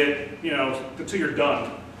until you get, until you're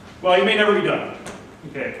done. Well, you may never be done.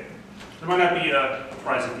 Okay. There might not be a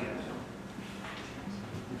prize at the end.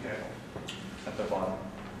 Okay. At the bottom.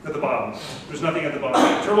 At the bottom. There's nothing at the bottom.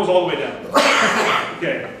 The turtle's all the way down.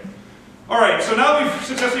 Okay. All right, so now we've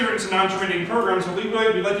successfully written some non-terminating programs, so we'd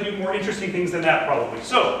like to do more interesting things than that, probably.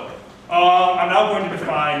 So, I'm now going to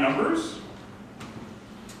define numbers,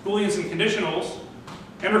 Booleans and conditionals,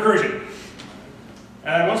 and recursion.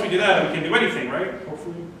 And once we do that, we can do anything, right?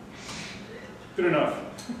 Hopefully. Good enough.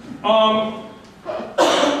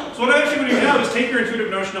 So what I'm actually going to do now is take your intuitive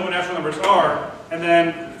notion of what natural numbers are, and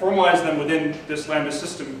then formalize them within this Lambda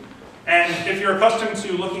system. And if you're accustomed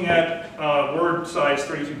to looking at word size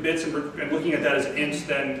 32 bits and looking at that as int,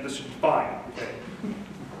 then this should be fine. Okay.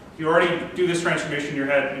 You already do this transformation in your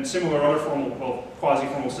head in similar other formal, well,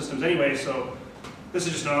 quasi-formal systems anyway, so this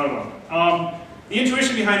is just another one. The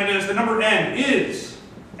intuition behind it is the number n is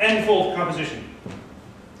n-fold composition,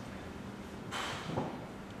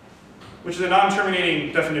 which is a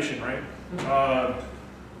non-terminating definition, right?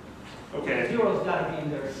 Okay. Zero's got to be in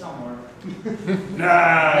there somewhere.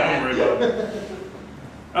 Nah, don't worry about it.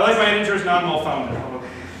 I like my integers non-well-founded.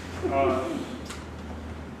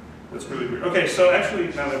 That's really weird. Okay, so actually,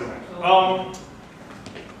 no, never mind.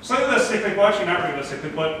 Slightly less cyclic, well actually not really less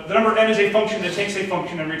cyclic, but the number n is a function that takes a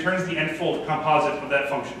function and returns the n-fold composite of that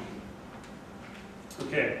function.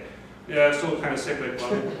 Okay, yeah, it's still kind of cyclic,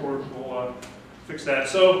 but we'll fix that.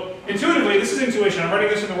 So intuitively, this is intuition. I'm writing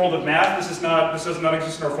this in the world of math. This does not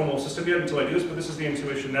exist in our formal system yet until I do this, but this is the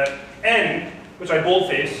intuition that n, which I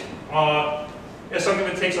boldface, is something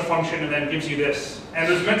that takes a function and then gives you this.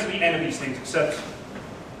 And there's meant to be n of these things, except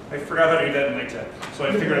I forgot how to do that in LaTeX, so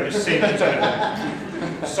I figured I'd just say it.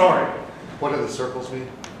 Sorry. What do the circles mean?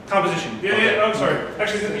 Composition. Yeah, I'm sorry.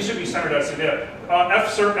 Actually, these should be centered out. So yeah, F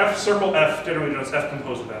circle F generally denotes F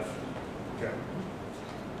composed of F.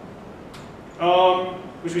 Okay.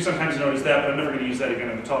 Which we sometimes note as that, but I'm never going to use that again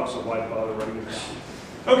in the talk, so why bother writing it down?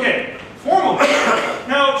 Okay, formally.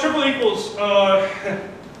 Now, triple equals.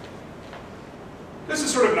 This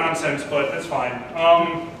is sort of nonsense, but that's fine.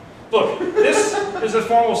 Look, this is a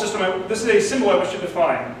formal system. This is a symbol I wish to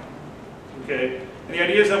define. Okay? And the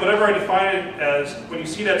idea is that whatever I define it as, when you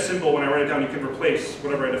see that symbol, when I write it down, you can replace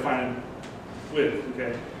whatever I define it with.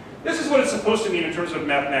 Okay? This is what it's supposed to mean in terms of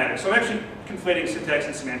mathematics. So I'm actually conflating syntax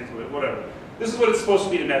and semantics with it, whatever. This is what it's supposed to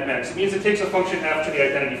be in mathematics. It means it takes a function after the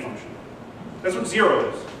identity function. That's what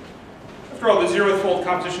 0 is. After all, the 0th fold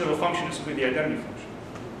composition of a function is simply the identity function.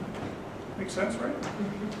 Makes sense, right?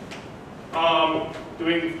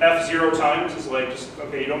 Doing f 0 times is like just,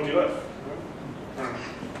 okay, you don't do f.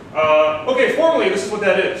 Okay, formally, this is what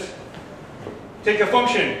that is. Take a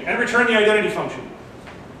function and return the identity function.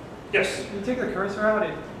 Yes? You take the cursor out,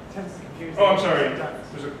 it tends to confuse. Oh, I'm sorry.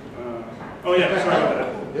 Oh yeah, sorry about that.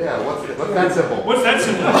 Yeah, what's that symbol? What's that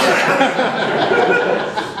symbol?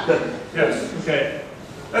 Yes, okay.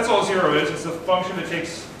 That's all 0 is. It's a function that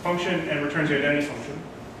takes function and returns the identity function.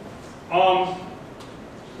 Well,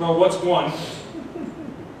 what's 1?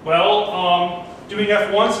 Well, doing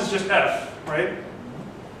f once is just f, right?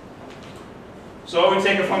 So we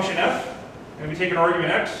take a function f, and we take an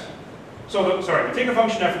argument x. So, we take a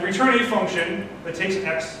function f, we return a function that takes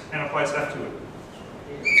x and applies f to it.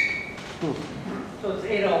 So it's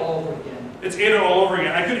eta all over again. It's eta all over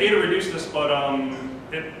again. I could eta reduce this, but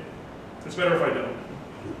it's better if I don't,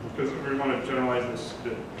 because we want to generalize this a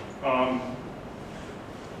bit.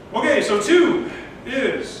 Okay, so 2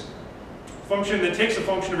 is a function that takes a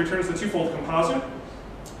function and returns the twofold composite,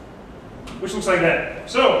 which looks like that.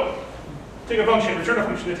 So, take a function, return a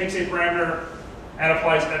function that takes a parameter and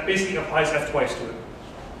basically applies f twice to it.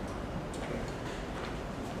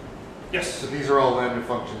 Yes? So these are all lambda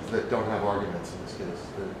functions that don't have arguments in this case.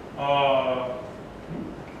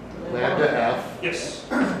 Lambda f. Yes.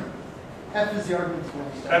 F is the argument.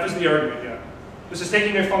 F is the argument, yeah. This is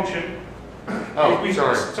taking a function. Oh,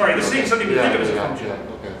 sorry. Sorry, this is taking something we think of as a function.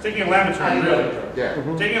 Okay. Taking a lambda term, really. Yeah.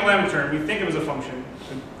 Taking a lambda term, we think of as a function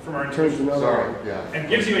from our intuition. Sorry, yeah. And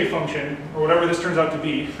gives you a function, or whatever this turns out to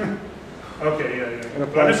be. Okay, yeah.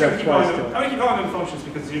 And But I'm applies just going to f keep twice calling to them, it. I'm going to keep calling them functions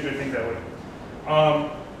because it's easier to think that way.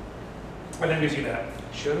 And then gives you that.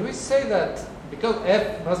 Should we say that, because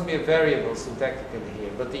f must be a variable syntactically here,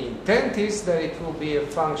 but the intent is that it will be a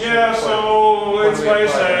function? Yeah, so that's when we why I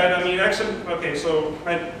apply said, that. I mean, okay, so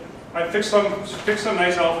I fixed some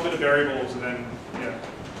nice alphabet of variables and then, yeah.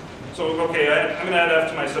 So, okay, I'm going to add f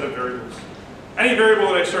to my set of variables. Any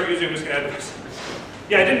variable that I start using, I'm just going to add this.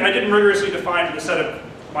 Yeah, I didn't rigorously define the set of,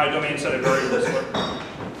 my domain set of variables,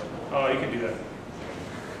 but you can do that.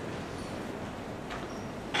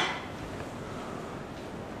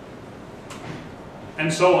 And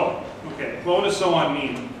so on. Okay, well, what does so on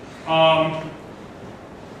mean?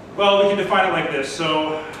 Well, we can define it like this.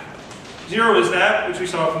 So 0 is that, which we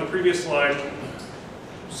saw from the previous slide.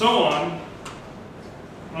 So on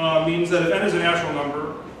means that if n is a natural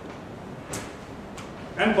number,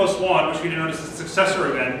 n plus 1, which we denote as the successor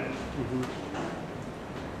of n,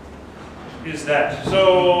 is that.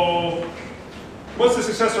 So what's the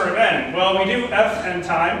successor of n? Well, we do f n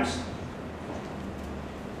times.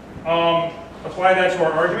 Apply that to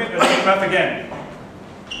our argument, and then f again.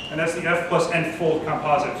 And that's the f plus n-fold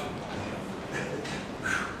composite.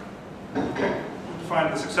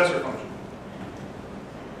 Define the successor function.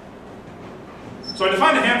 So I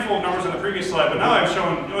defined a handful of numbers on the previous slide, but now I've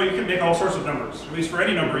shown, you can make all sorts of numbers. At least for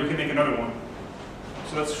any number, you can make another one.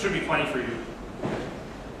 So that should be plenty for you.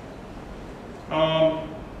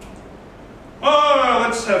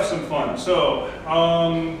 Let's have some fun. So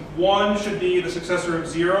 1 should be the successor of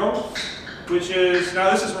 0, which is, now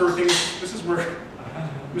this is where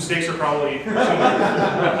mistakes are probably, it's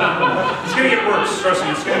going to get worse, trust me,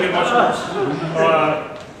 it's going to get much worse.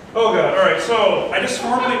 Oh god, all right, so I just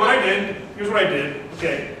formally, here's what I did,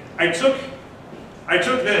 okay, I took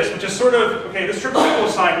this, which is sort of, okay, this triple equal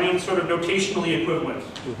sign means sort of notationally equivalent.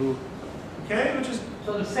 Okay, which is...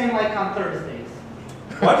 So the same like on Thursdays.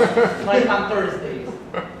 What? Like on Thursdays.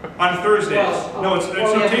 On Thursdays. Well, no, it's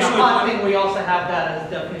notationally equivalent. equivalent. We also have that as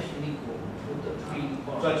definition equal with the 3.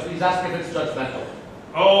 Judge, he's asking if it's judgmental.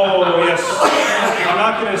 Oh, yes. I'm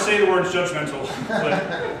not going to say the word judgmental,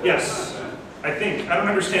 but yes, I think. I don't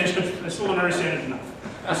understand, I still don't understand it enough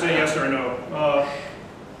to say yes or no.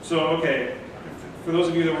 So, okay, for those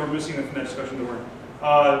of you that were missing from that discussion, don't worry.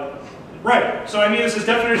 Right, so I mean this is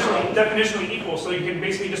definitionally equal, so you can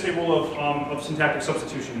basically just a rule of syntactic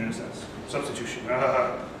substitution in a sense. Substitution,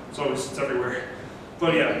 so it's everywhere.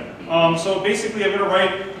 But yeah, so basically I'm gonna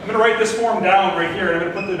write this form down right here, and I'm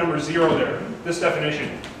gonna put the number 0 there, this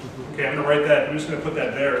definition. Okay, I'm gonna write that, I'm just gonna put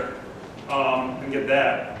that there, and get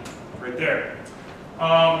that right there.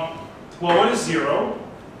 Well, what is 0?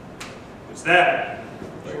 It's that,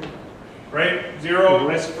 right? 0,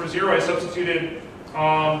 for 0 I substituted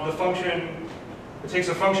the function, it takes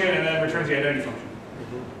a function and then returns the identity function.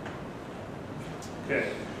 Okay.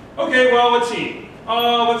 Okay, well, let's see.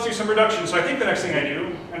 Let's do some reductions. So I think the next thing I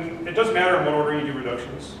do, and it doesn't matter in what order you do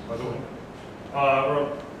reductions, by the way.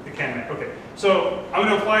 Or it can matter. Okay. So I'm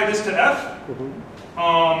going to apply this to f,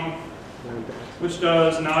 which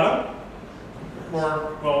does nada.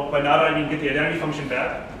 Or, well, by nada I mean get the identity function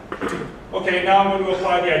back. Okay, now I'm going to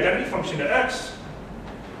apply the identity function to x.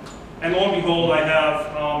 And lo and behold, I have,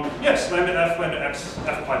 yes, lambda x,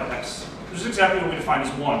 f applied to x. Which is exactly what we defined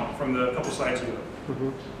as 1 from the couple slides ago.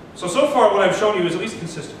 So far what I've shown you is at least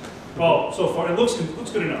consistent. Well, so far it looks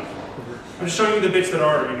good enough. I'm just showing you the bits that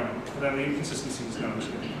are, that the inconsistencies. No, I'm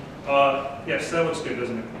just kidding. Yes, that looks good,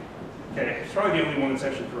 doesn't it? Okay, it's probably the only one that's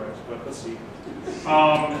actually correct, but let's see.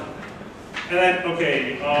 And then,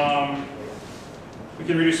 okay, we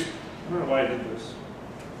can reduce, I don't know why I did this.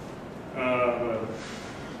 Whatever.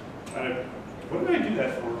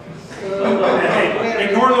 that for? Hey,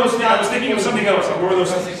 ignore those things. I was thinking of something else. Ignore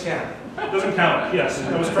those things. Doesn't count. Yes,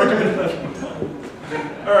 I was corrected.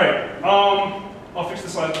 All right. I'll fix the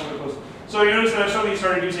slides a little close. So you notice that I suddenly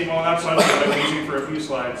started using, well, not suddenly, but I've been using it for a few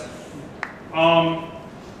slides.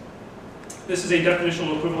 This is a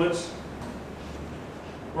definitional equivalence,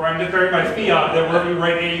 where I'm declaring by fiat that wherever you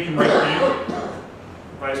write A, you can write B,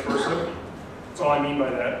 vice versa. That's all I mean by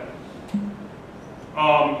that.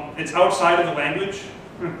 It's outside of the language.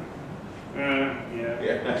 Yeah.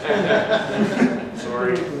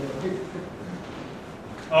 Sorry.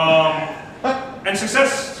 And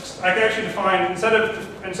success, I can actually define, instead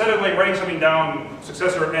of like writing something down,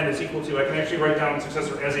 successor n is equal to, I can actually write down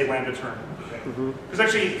successor as a lambda term. Because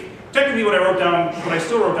actually, technically what I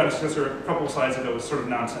still wrote down as successor a couple of slides ago was sort of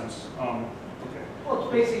nonsense. Well,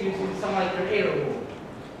 it's basically using something like your A rule.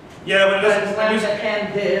 Yeah, but it doesn't. Lambda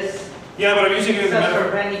n this. Yeah, but I'm using it as a successor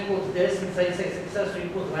of n equals this, and so you say successor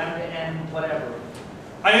equals lambda n whatever.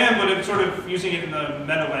 I am, but I'm sort of using it in the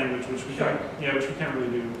meta language, which we can't, which we can't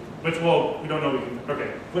really do. Which, well, we don't know we can.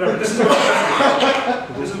 Okay, whatever. This is what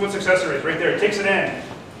successor is. This is what successor is right there. It takes an n,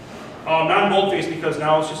 non-boldface because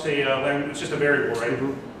now it's just a it's just a variable, right?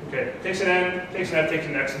 Okay, takes an n, takes an f, takes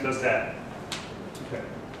an x, and does that. Okay.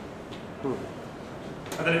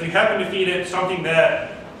 And then if you happen to feed it something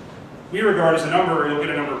that we regard as a number, you'll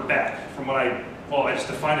get a number back from what I just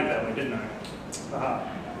defined it that way, didn't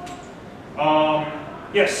I?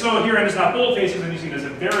 Yes, so here n is not boldface because I'm using it as a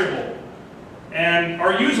variable. And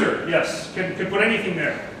our user, yes, can put anything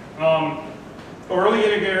there. But we're only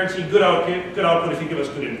going to guarantee good output if you give us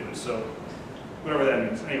good input, so whatever that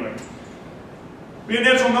means. Anyway, we have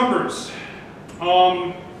natural numbers.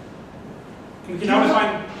 We can now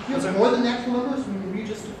define... Do you have more than natural numbers when we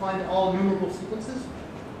just define all numerable sequences?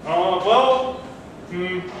 No,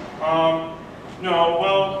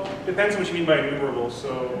 well, depends on what you mean by enumerable,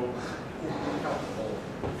 so...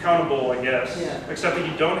 Countable, I guess. Yeah. Except that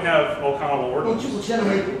you don't have all countable ordinals. We'll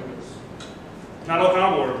generate ordinals. Not all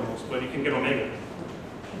countable ordinals, but you can get omega.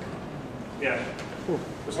 Yeah.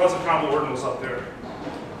 There's lots of countable ordinals out there.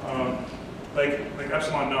 Like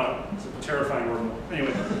epsilon naught. It's a terrifying ordinal.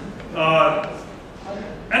 Anyway.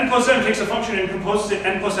 N plus m takes a function and composes it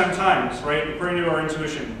n plus m times, right? According to our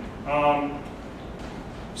intuition.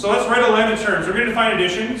 So let's write a lambda term. So we're going to define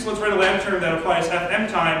addition. So let's write a lambda term that applies fm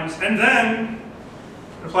times, and then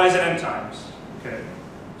it applies at m times. Okay.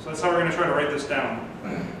 So that's how we're going to try to write this down.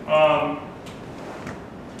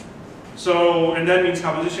 And then means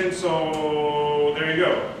composition. So there you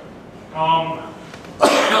go.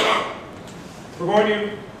 We're going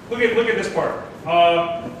to look at this part.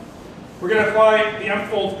 We're going to apply the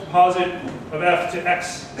m-fold composite of f to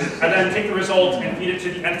x, and then take the result and feed it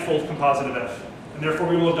to the n-fold composite of f. And therefore,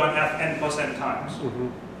 we will have done fn plus n times.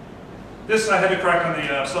 This I had to correct on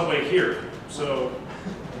the subway here, so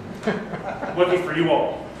lucky for you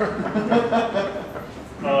all.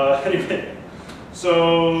 Anyway,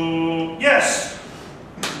 so yes.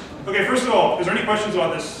 Okay, first of all, is there any questions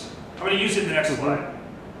about this? I'm going to use it in the next slide.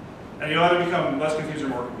 And you'll either become less confused or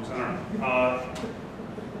more confused. I don't know.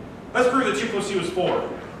 Let's prove that 2 plus 2 is 4.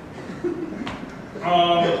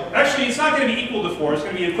 Actually, it's not going to be equal to 4. It's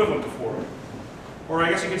going to be equivalent to 4. Or I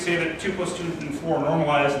guess you could say that 2 plus 2 and 4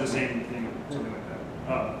 normalize the same thing, something like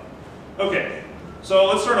that. Okay, so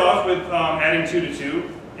let's start off with adding 2 to 2.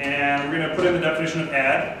 And we're going to put in the definition of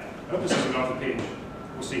add. I hope this isn't off the page.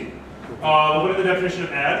 We'll see. We'll put in the definition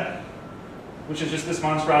of add, which is just this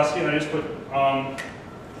monstrosity, and I just put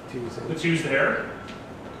the 2's there.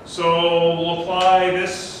 So we'll apply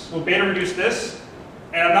this, we'll beta reduce this,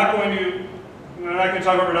 and I'm not going to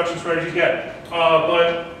talk about reduction strategies yet,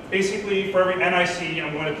 but basically for every n I see,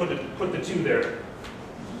 I'm going to put the 2 there.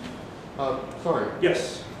 Sorry.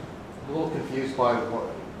 Yes? I'm a little confused by what,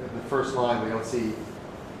 in the first line we don't see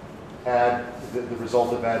add, the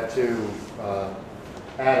result of add 2,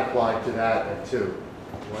 add applied to that and 2.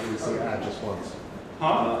 Why do we see add just once?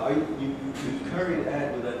 Huh? You curried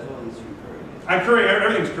add without telling us you curried. I'm currying,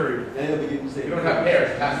 everything's curried. I know, but you didn't say. You don't have pairs.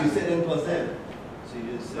 You said n plus n. So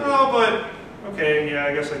you just said. Oh, but, okay, yeah,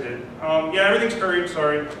 I guess I did. Yeah, everything's curried,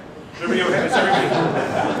 sorry. Is everybody okay? Is everybody,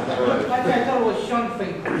 I thought it was shun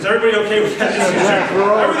finger. is everybody okay with that decision?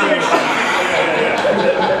 Everything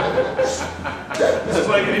is This is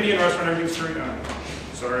like an Indian restaurant, everything's curried on.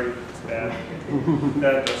 Sorry, it's bad.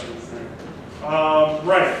 Bad Dustin.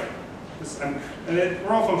 Right.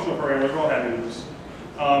 We're all functional programmers, we're all happy with this.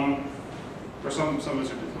 Or some of us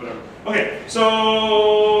are, whatever. Okay,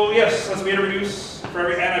 so yes, let's beta reduce. For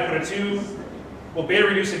every n, I put a 2. We'll beta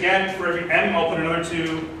reduce again. For every m, I'll put another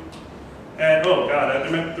 2. And oh god,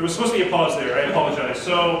 there was supposed to be a pause there. I apologize.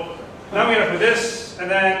 So now we have for this, and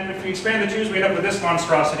then if we expand the 2's, we end up with this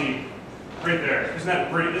monstrosity right there. Isn't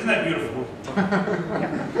that pretty? Isn't that beautiful?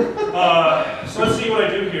 So let's see what I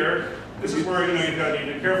do here. This is where you've got to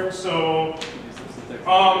be careful. So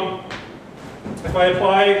if I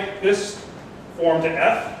apply this form to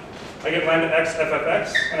f, I get lambda x f of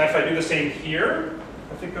x, and if I do the same here,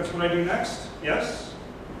 I think that's what I do next. Yes?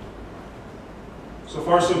 So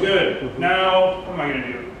far, so good. Now, what am I going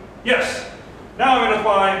to do? Yes. Now I'm going to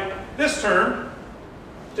apply this term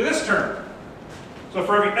to this term. So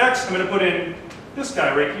for every x, I'm going to put in this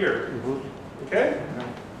guy right here. Okay?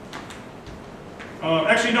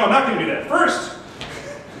 Actually, no, I'm not going to do that. First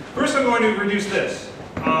I'm going to reduce this.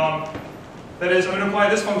 That is, I'm going to apply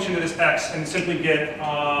this function to this x and simply get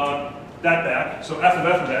that back. So f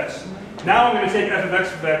of x. Now I'm going to take f of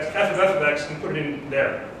x and put it in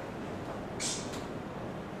there.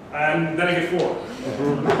 And then I get 4.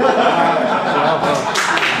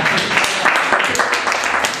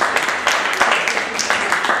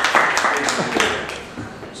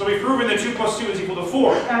 So we've proven that 2 plus 2 is equal to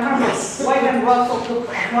 4. I remember White and Russell took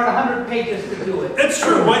about 100 pages to do it. It's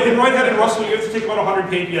true. In Whitehead and Russell, you have to take about 100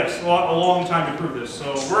 pages. Yes, a long time to prove this.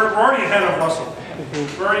 So we're already ahead of Russell.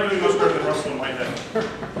 We're already doing much better than Russell and Whitehead.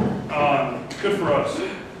 Good for us.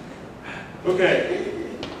 Okay.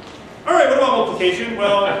 All right, what about multiplication?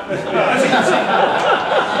 Well, as you can see,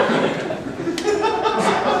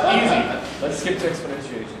 easy. Let's skip to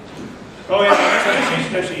exponentiation. Oh yeah, exponentiation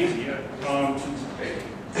is actually easy. Yeah.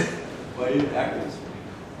 Why you Ackermann's?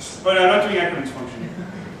 But I'm not doing Ackermann's function.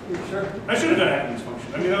 Sure. I should have done Ackermann's function.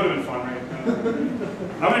 I mean, that would have been fun, right?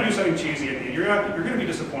 I'm going to do something cheesy at the end. You're going to be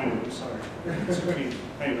disappointed. I'm sorry. It's going to be,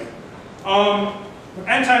 anyway.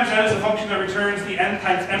 N times n is a function that returns the n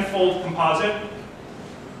times n-fold composite.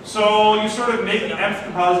 So you sort of make the nth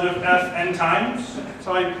composite of f n times.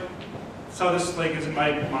 So this is in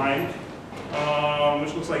my mind,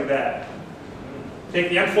 which looks like that. Take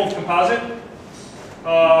the n-fold composite,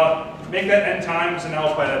 make that n times, and now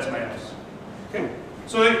apply that to my s. Okay.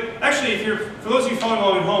 So actually, for those of you following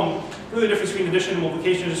along at home, really the difference between addition and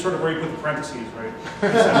multiplication is just sort of where you put the parentheses, right?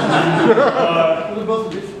 They're both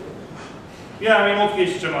addition. Yeah, I mean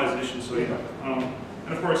multiplication is generalized addition, so yeah.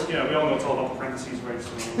 And of course, yeah, we all know it's all about the parentheses, right?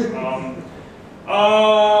 So,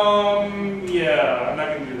 yeah, I'm not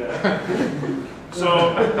going to do that.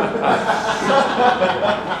 So,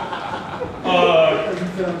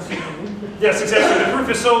 yes, exactly. The proof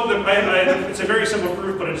is it's a very simple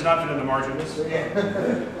proof, but it's not fit in the margins.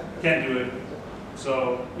 Can't do it.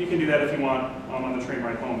 So you can do that if you want on the train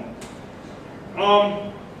ride home.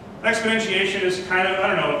 Exponentiation is kind of, I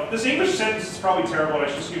don't know. This English sentence is probably terrible. I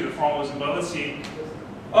should just give you the formalism, but let's see.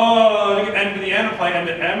 N to the n, apply n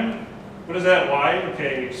to m. What is that? Y?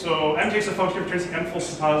 Okay, so m takes a function, returns the n-fold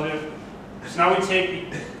composite. So now we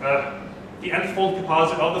take the n-fold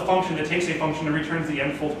composite of the function that takes a function and returns the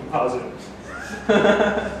n-fold composite.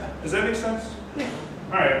 Does that make sense? Yeah.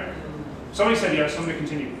 All right. Somebody said yes, so I'm going to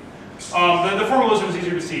continue. The formalism is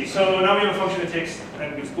easier to see. So now we have a function that takes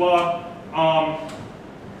and gives blah.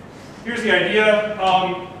 Here's the idea.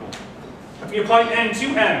 If we apply n to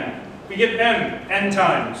m, we get m n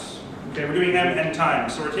times. Okay, we're doing m n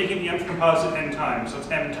times. So we're taking the nth composite n times. So it's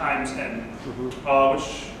m times n,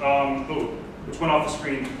 which went off the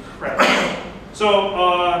screen. Crap. So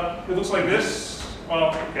it looks like this.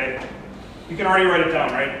 Well, okay. You can already write it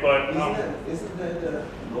down, right? But Isn't that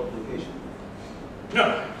multiplication?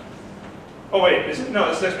 no. Oh wait, is it? No,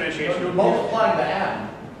 it's exponentiation. You're multiplying the m,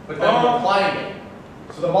 but then you're applying it.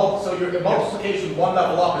 So your multiplication one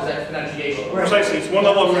level up is exponentiation. Precisely, it's one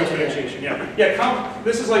level up for exponentiation. Yeah, yeah.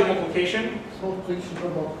 This is like multiplication. Multiplication or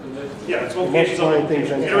multiplication. Yeah, it's multiplication.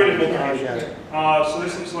 Multiplication. Iterated multiplication. So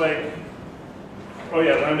this looks like, oh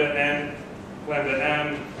yeah, lambda n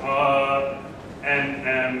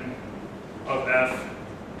m of f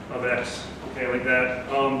of x. Okay, like that.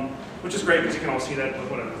 Which is great because you can all see that, but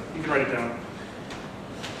whatever. You can write it down.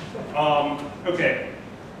 Okay.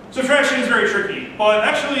 Subtraction is very tricky, but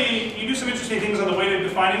actually you do some interesting things on the way to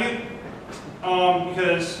defining it,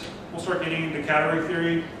 because we'll start getting into category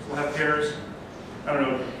theory, so we'll have pairs. I don't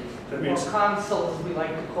know. That means consuls, we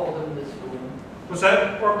like to call them in this room. What's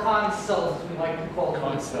that? Or consuls, we like to call them.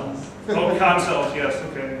 Consuls. Oh, consuls, yes,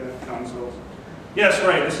 okay, consuls. Yes,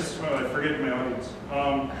 right, this is, I forget my audience.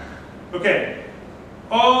 Okay.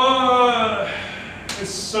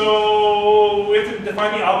 So we have to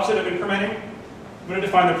define the opposite of incrementing. I'm going to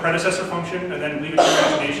define the predecessor function and then leave it to your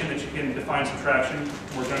imagination that you can define subtraction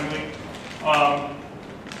more generally.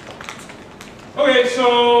 Okay,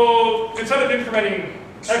 so instead of incrementing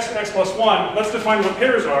x to x plus 1, let's define what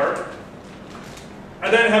pairs are,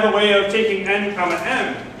 and then have a way of taking n comma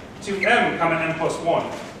m to m comma n plus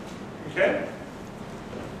 1. Okay?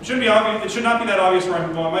 It shouldn't be obvious. It should not be that obvious where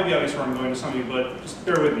I'm going. It might be obvious where I'm going to some of you, but just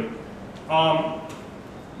bear with me.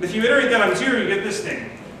 If you iterate that on 0, you get this thing.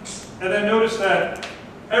 And then notice that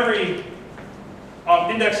every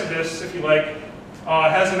index of this, if you like,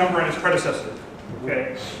 has a number in its predecessor.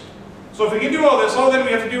 Okay? So if we can do all this, all then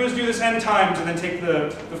we have to do is do this n times and then take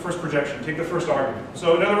the first projection, take the first argument.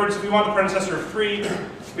 So in other words, if we want the predecessor of 3,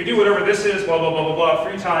 we do whatever this is, blah, blah, blah, blah, blah,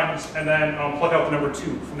 3 times, and then pluck out the number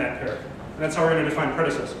 2 from that pair. And that's how we're going to define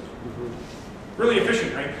predecessors. Really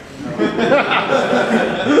efficient, right?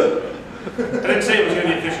 I didn't say it was going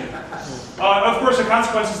to be efficient. Of course, the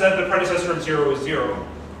consequence is that the predecessor of 0 is 0.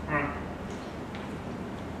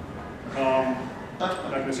 I'm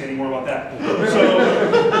not going to say any more about that. So,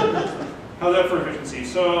 how's that for efficiency?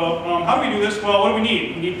 So, how do we do this? Well, what do we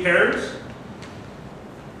need? We need pairs.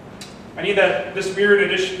 I need this weird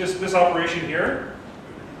addition, this operation here.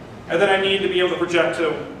 And then I need to be able to project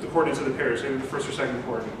to the coordinates of the pairs, maybe the first or second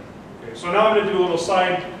coordinate. Okay, so now I'm going to do a little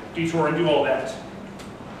side detour and do all that.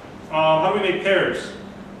 How do we make pairs?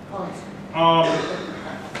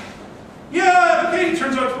 Yeah, okay, it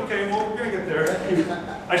turns out, okay, well, we're going to get there.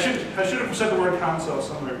 I should have said the word console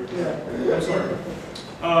somewhere. Yeah. I'm sorry.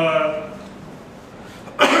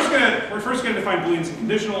 We're first going to define booleans and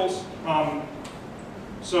conditionals.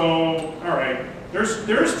 So, all right,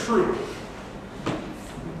 there's true.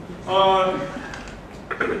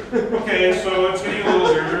 Okay, so it's getting a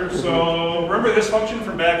little weirder. So remember this function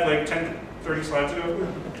from back like 10, 30 slides ago?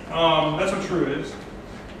 That's what true is.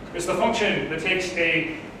 It's the function that takes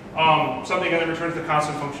a something and then returns the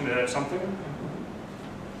constant function to that something.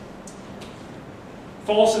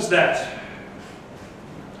 False is that.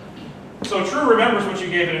 So true remembers what you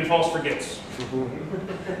gave it and false forgets. Cool.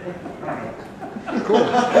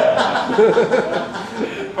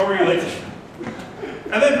 How were you late?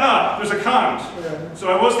 And then, there's a cond. So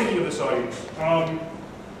I was thinking of this audience.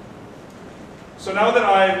 So now that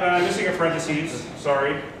I'm missing a parentheses,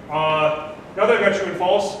 sorry. Now that I've got true and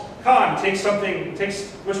false, cond takes something,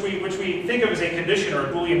 which we think of as a condition or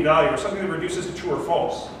a Boolean value, or something that reduces to true or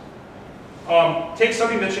false. Takes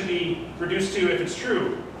something that should be reduced to if it's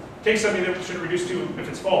true, takes something that should reduce to if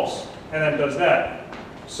it's false, and then does that.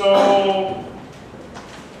 So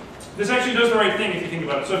this actually does the right thing if you think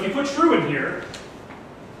about it. So if you put true in here,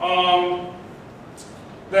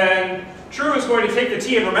 then true is going to take the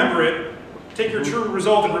t and remember it, take your true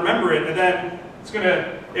result and remember it, and then it's going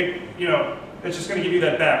to, it's just going to give you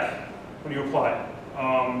that back when you apply it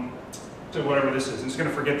to whatever this is. And it's going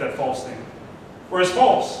to forget that false thing. Whereas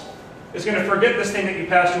false is going to forget this thing that you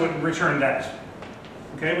passed to it and return that.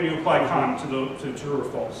 Okay, when you apply cond to true or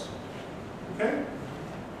false. Okay?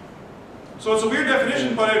 So it's a weird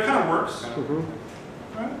definition, but it kind of works.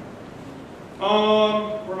 Right?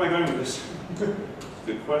 Where am I going with this?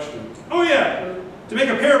 Good question. Oh yeah, to make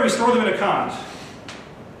a pair, we store them in a cond.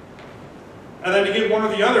 And then to get one or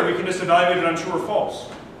the other, we can just evaluate it on true or false.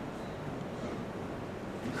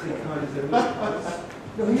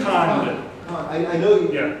 Cond. I know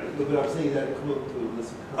you, yeah. But I'm saying that equivalent to a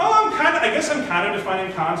list of I guess I'm kind of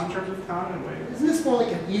defining cons in terms of cond in a way. Isn't this more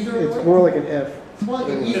like an either? It's more like an if. It's more like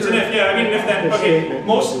an either. It's an if, yeah. I mean, if then, okay,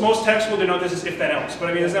 most texts will denote this as if then else. But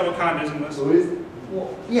I mean, is that what cond is in this?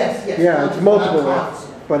 Well, yes. Yeah, it's multiple ifs.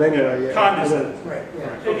 But anyway, yeah. Cond is that. Right,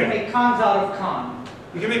 yeah. So you can make cons out of con.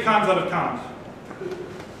 You can make cons out of cons.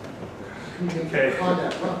 Okay. I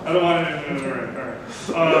don't want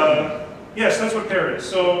to. All right. Yes, that's what pair is.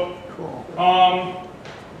 So, oh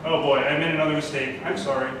boy, I made another mistake. I'm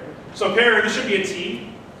sorry. So pair, this should be a t,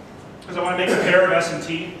 because I want to make a pair of s and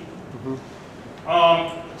t.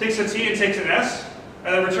 Takes a t and takes an s,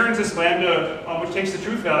 and then returns this lambda, which takes the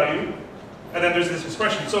truth value, and then there's this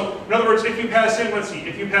expression. So in other words, if you pass in, let's see,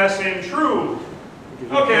 if you pass in true,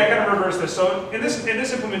 okay, I kind of reverse this. So in this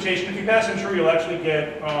implementation, if you pass in true, you'll actually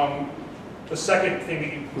get the second thing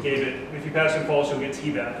that you gave it. And if you pass in false, you'll get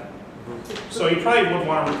t back. So you probably would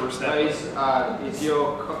want to reverse that. Is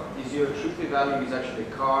your truthy value is actually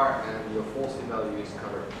car and your falsely value is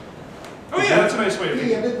cover? Oh yeah, that's a nice way of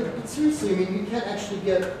thinking. Yeah, but seriously, I mean, you can't actually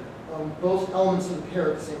get both elements of the pair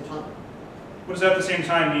at the same time. What does that at the same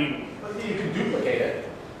time mean? You can duplicate it.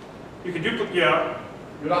 You can duplicate, yeah.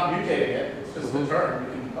 You're not mutating it, it's just the term.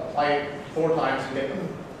 You can apply it 4 times and get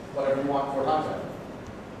whatever you want 4 times out of it.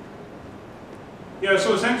 Yeah,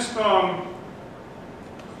 so since,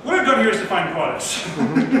 what I've done here is define products. You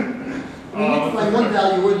need to find one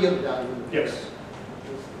value or the other value. Yes.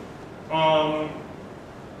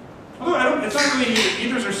 Although it's not really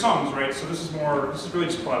ethers or sums, right? So this is really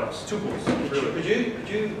just products, tuples, really. Could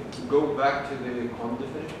you go back to the con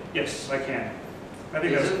definition? Yes, I can. I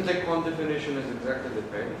think that's... Isn't the con definition is exactly the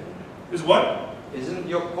pair? Is what? Isn't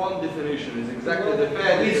your con definition is exactly the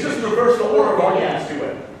pair? It's just reverse the order of arguments to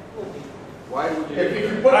it. Why would you? If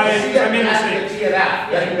you put the C at the F and the T at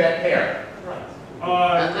F, then you get pair.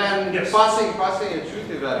 And then yes. passing a truth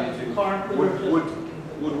value to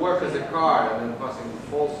would work as a card, and then passing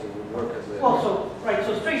false would work as a. Well,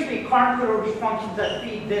 so straight speak, current could be functions that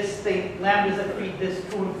feed this thing, lambdas that feed this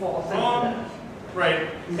true and false. Right.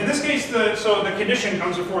 In this case, so the condition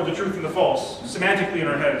comes before the truth and the false, semantically in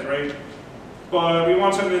our heads, right? But we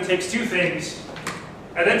want something that takes two things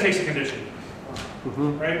and then takes a condition,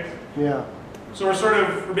 right? Yeah. So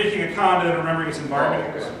we're making a con and then remembering its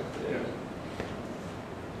environment. Okay. Yeah.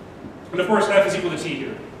 And of course, F is equal to T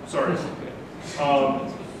here. Sorry.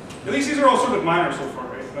 At least these are all sort of minor so far,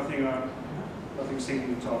 right? Nothing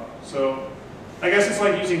sinking to top. So I guess it's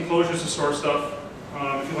like using closures to store stuff,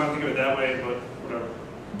 if you want to think of it that way, but whatever.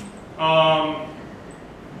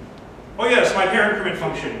 Oh yes, my pair increment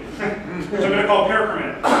function. So I'm going to call pair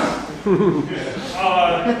increment.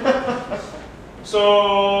 So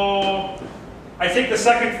I take the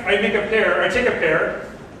second, I take a pair,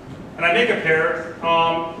 and I make a pair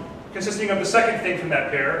consisting of the second thing from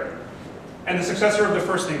that pair and the successor of the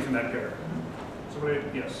first thing from that pair. So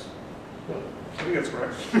yes, I think that's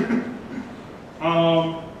correct.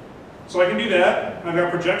 So I can do that. I've got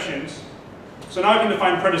projections. So now I can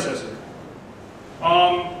define predecessor.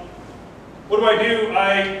 What do?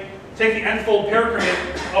 I take the n-fold pair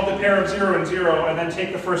increment of the pair of 0 and 0, and then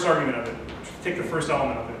take the first argument of it, take the first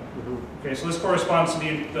element of it. Okay, so this corresponds to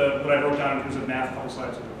what I wrote down in terms of math a couple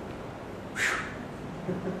slides ago.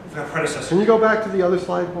 I've got predecessor. Can you go back to the other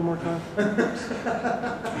slide one more time?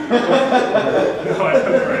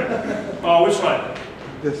 Which slide?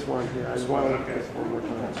 This one, yeah. This one, okay. This one more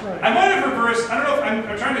time. That's right. I might have reversed, I don't know if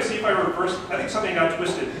I'm trying to see if I reversed, I think something got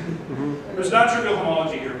twisted. There's not trivial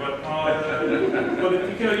homology here, but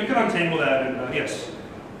you can untangle that, and yes.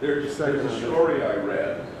 There's a story I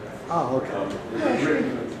read. Oh, okay. It was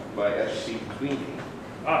written by S.C. Cleany.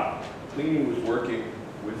 Cleany was working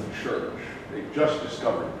with the church. They just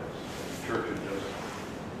discovered this. The church had just,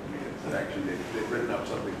 actually they'd written up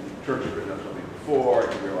something, the church had written up something before,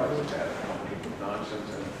 and realized that that was nonsense.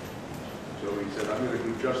 And so he said, I'm going to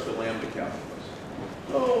do just the lambda calculus.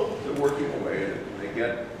 So they're working away, and they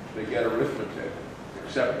get arithmetic,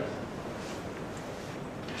 except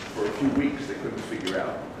for a few weeks they couldn't figure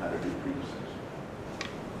out how to do predecessor.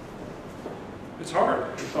 It's hard.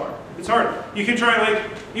 It's hard. It's hard. You can try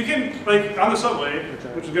on the subway,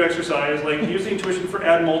 which is a good exercise, use the intuition for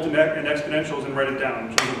add, multi, and exponentials and write it down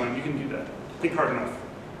in terms of when. You can do that. Think hard enough.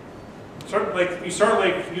 You start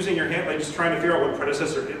using your hand, just trying to figure out what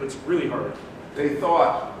predecessor is. It's really hard. They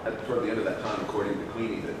thought, toward the end of that time, according to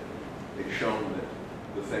Cleany, that they'd shown that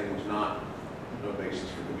the thing was not no basis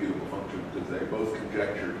for computable function because they both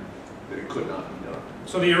conjectured that it could not be done.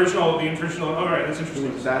 So the intentional, all right, that's interesting.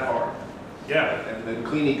 It was that hard. Yeah. And then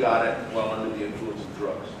Cleany got it while under the influence of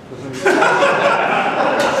drugs.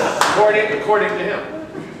 according to him.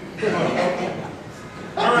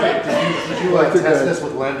 All right. Did you test this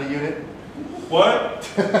with Lambda unit? What?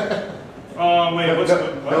 Wait, what's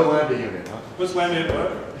no Lambda unit, huh? What's Lambda?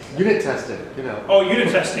 What? Unit tested, you know. Oh, unit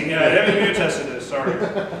testing. Yeah, I haven't unit tested this. Sorry.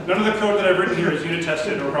 None of the code that I've written here is unit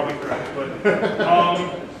tested, or probably correct. But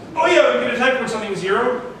oh yeah, we can detect when something's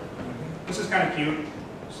 0. This is kind of cute.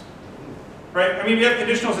 Right? I mean, we have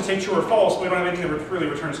conditionals that take true or false, but we don't have anything that really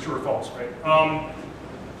returns true or false, right?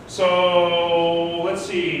 So let's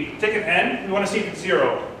see. Take an n. We want to see if it's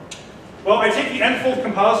 0. Well, I take the n-fold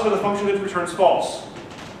composite of the function that returns false.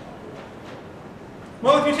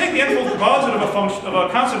 Well, if you take the n-fold composite of a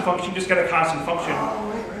constant function, you just get a constant function.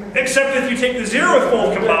 Except if you take the 0th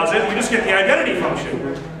fold composite, you just get the identity function,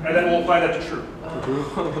 and then we'll apply that to true.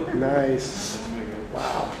 Nice.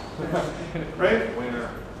 Wow. Right?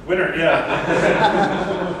 Winner,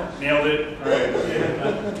 yeah. Nailed it. All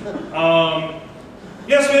right.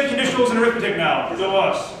 Yes, we have conditionals and arithmetic now. Go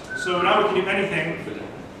us. So now we can do anything.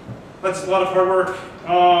 That's a lot of hard work.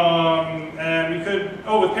 And we could,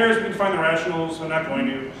 with pairs we can find the rationals. I'm not going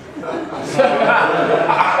to.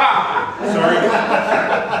 Sorry.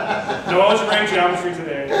 No algebraic geometry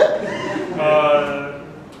today.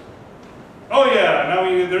 Oh yeah, now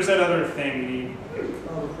there's that other thing.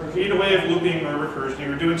 We need a way of looping or recursion.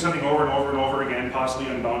 We're doing something over and over and over again, possibly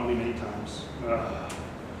unboundedly many times.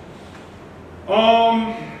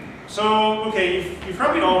 So, okay, you've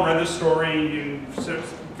probably all read this story in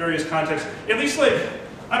various contexts. At least, I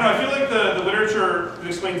don't know, I feel like the literature that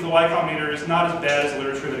explains the Y Combinator is not as bad as the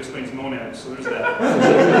literature that explains monads, so there's that.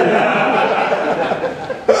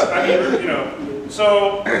 I mean,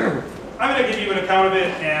 so, I'm going to give you an account of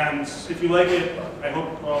it, and if you like it, I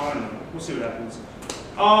hope, well, I don't know, we'll see what happens.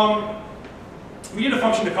 We need a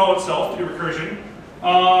function to call itself to do recursion.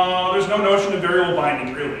 There's no notion of variable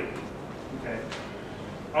binding, really, okay,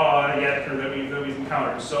 yet, or that we've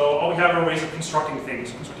encountered. So all we have are ways of constructing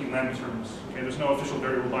things, constructing lambda terms. Okay, there's no official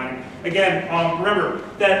variable binding. Again, remember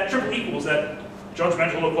that triple equals, that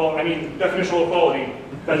judgmental equality, definitional equality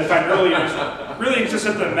that I defined earlier, really exists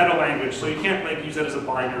at the meta language, so you can't like use that as a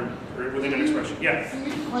binder or within an expression. Yeah. Can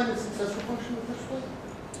you define the successor function officially?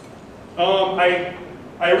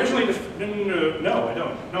 I originally no, I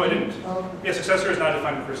don't. No, I didn't. Yeah, successor is not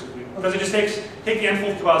defined recursively because it just take the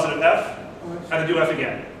n-fold positive f and then do f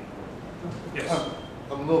again. Yes.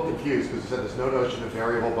 I'm a little confused because you said there's no notion of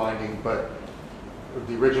variable binding, but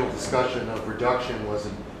the original discussion of reduction was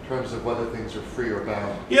in terms of whether things are free or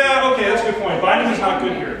bound. Yeah, okay, that's a good point. Binding is not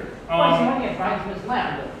good here. The only thing that binds them is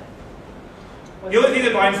lambda. The only thing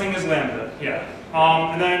that binds thing is lambda, yeah.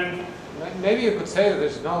 And then maybe you could say that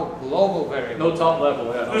there's no global variable. No top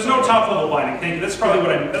level. Yeah. There's no top level binding. Thank you. That's probably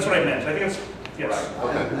what I meant. I think it's yes.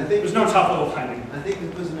 Okay. I think There's no top level binding. I think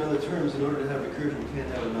it was in other terms, in order to have recursion, you can't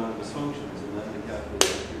have anonymous functions, and then the calculator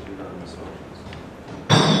is anonymous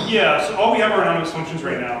functions. Yeah, so all we have are anonymous functions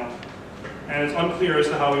right now, and it's unclear as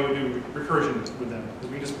to how we would do recursion with them.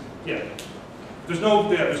 We just, yeah. There's no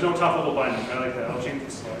top level binding. I like that. I'll change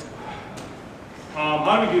this slide.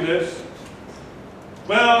 How do we do this?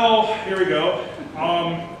 Well, here we go.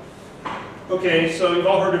 Okay, so you've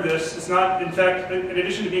all heard of this. It's not, in fact, in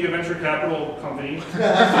addition to being a venture capital company,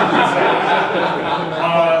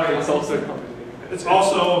 It's also a company. it's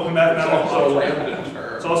also a mathematical It's also a object. lambda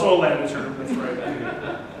term. It's also a lambda term. That's right.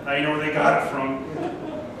 Now you know where they got it from.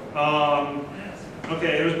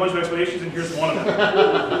 Okay, there's a bunch of explanations, and here's one of them.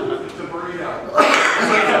 It's a burrito. The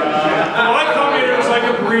Y Combinator is like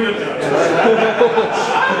a burrito now.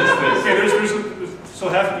 Okay, so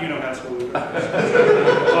half of you know Haskell.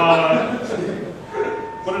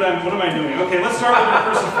 What am I doing? Okay, let's start with the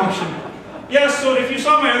recursive function. Yes, so if you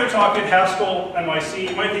saw my other talk at Haskell NYC,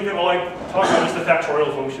 you might think that all I talk about is the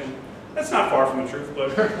factorial function. That's not far from the truth,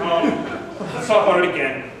 but let's talk about it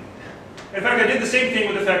again. In fact, I did the same thing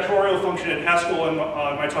with the factorial function at Haskell in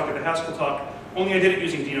my talk at the Haskell talk, only I did it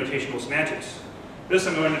using denotational semantics. This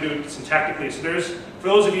I'm going to do syntactically. So there's, for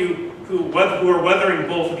those of you who are weathering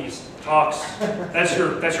both of these talks, that's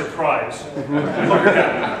your prize.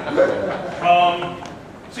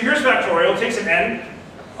 So here's factorial. It takes an n,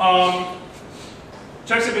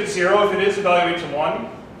 checks if it's 0. If it is, evaluate to 1.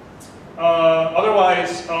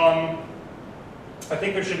 Otherwise, I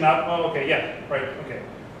think there should not. Oh, okay, yeah, right, okay.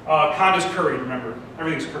 Cond is Curry, remember.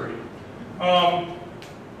 Everything's Curry.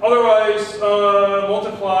 Otherwise,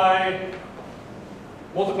 multiply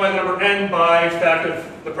the number n by fact of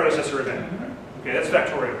the predecessor of n. Okay, that's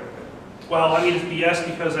factorial. Well, I mean it's BS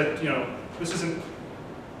because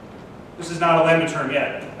this is not a lambda term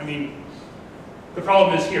yet. I mean, the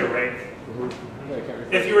problem is here, right?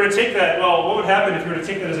 If you were to take that, well, what would happen if you were to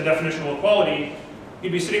take that as a definitional equality?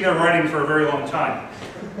 You'd be sitting there writing for a very long time.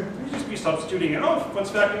 You'd just be substituting it. Oh, what's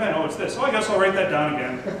fact of n? Oh, it's this. Oh, I guess I'll write that down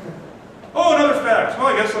again. Oh, another fact. Oh,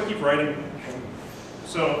 I guess I'll keep writing.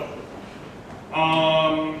 So,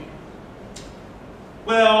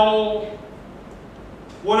 well,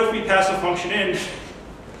 what if we pass a function in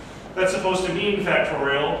that's supposed to mean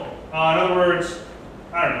factorial? In other words,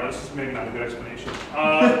 I don't know, this is maybe not a good explanation.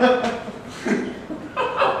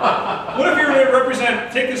 What if you were to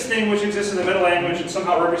take this thing which exists in the meta language and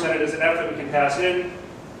somehow represent it as an f that we can pass in,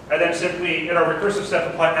 and then simply, in our recursive step,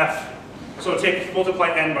 apply f. So multiply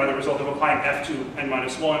n by the result of applying f to n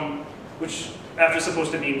minus 1, which f is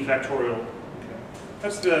supposed to mean factorial. Okay.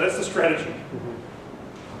 That's the strategy.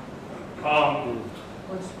 I don't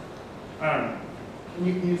know. And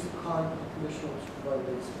you can use Cond conditionals to provide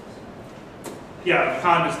basics. Yeah,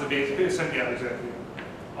 Cond is the base. Yeah, exactly.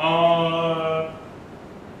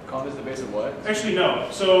 Cond is the base of what? Actually, no.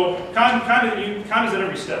 So Cond is at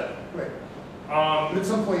every step. Right. But at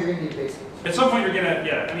some point you're going to need basics. At some point you're gonna,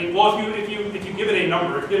 yeah. I mean, well, if you give it a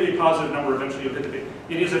number, if you give it a positive number, eventually you'll hit the base.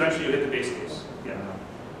 It is eventually you'll hit the base case. Yeah.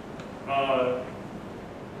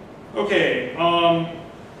 Okay.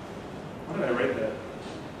 Why did I write that?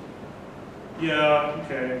 Yeah.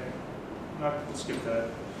 Okay. Let's skip that.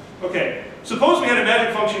 Okay. Suppose we had a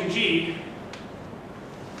magic function g,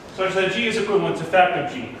 such that g is equivalent to fact of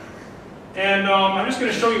g. And I'm just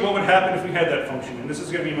going to show you what would happen if we had that function. And this is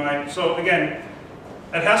going to be my, so again,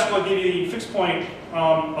 at Haskell I gave you the fixed point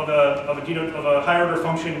of a higher order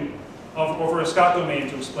function over a Scott domain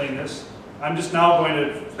to explain this. I'm just now going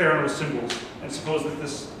to play around with symbols and suppose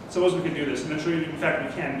we can do this, and then show you in fact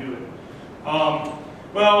we can do it.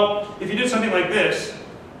 Well, if you did something like this,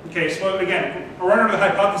 okay, so again, we're under the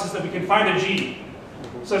hypothesis that we can find a G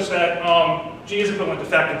such that G is equivalent to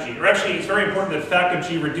fact of G. Or actually, it's very important that fact of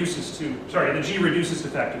G reduces to, sorry, the G reduces to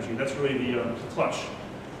fact of G. That's really the clutch.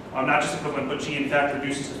 Not just equivalent, but G in fact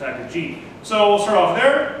reduces to fact of G. So we'll start off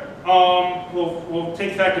there. We'll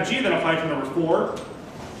take fact of G, then apply it to number 4.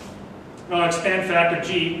 Expand fact of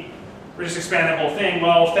G, or just expand that whole thing.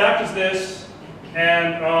 Well, fact is this,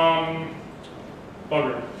 and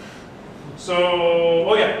bugger. So,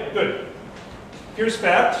 oh yeah, good. Here's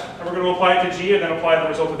fact, and we're going to apply it to G, and then apply the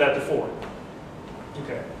result of that to 4.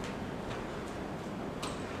 Okay.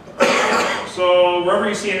 So wherever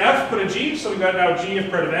you see an F, put a G. So we've got now G of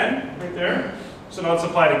part of N right there. So now let's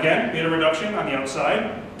apply it again, beta reduction on the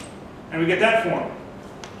outside, and we get that form.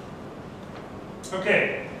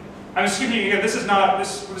 Okay. I'm skipping again. This is not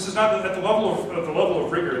at the level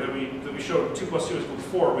of rigor that we showed 2 plus 2 is equal to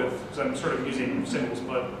 4 with, because I'm sort of using symbols,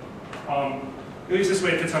 but at least this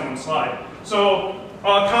way it fits on one slide. So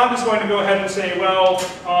Kant is going to go ahead and say, well,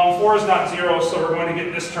 4 is not 0, so we're going to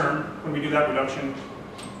get this term when we do that reduction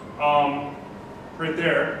right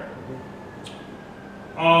there.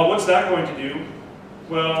 What's that going to do?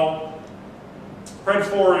 Well, pred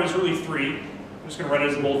 4 is really 3. I'm just going to write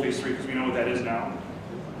it as a boldface 3 because we know what that is now.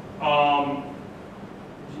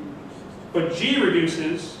 But G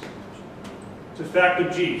reduces to fact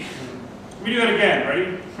of G. Let me do that again,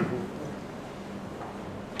 ready?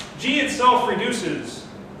 G itself reduces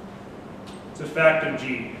to fact of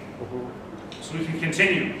G. So we can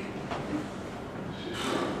continue.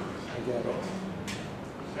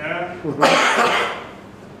 Yeah?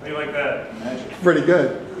 How do you like that? Magic. Pretty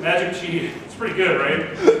good. Magic G. It's pretty good,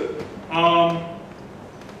 right?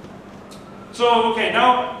 So, okay,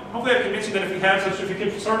 now hopefully I've convinced you that if we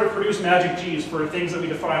can sort of produce magic G's for things that we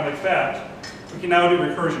define like fact, we can now do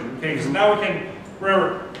recursion, okay? Because now we can,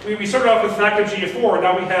 remember, we started off with fact of G of 4,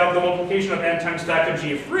 now we have the multiplication of N times fact of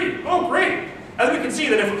G of 3. Oh, great! As we can see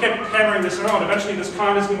that if we kept hammering this around, eventually this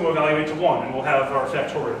con is going to evaluate to 1, and we'll have our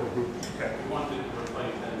factorial. Okay. You wanted to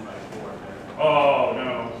replace N by 4. Oh,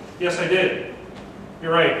 no. Yes, I did.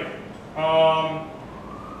 You're right.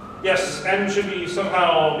 Yes, N should be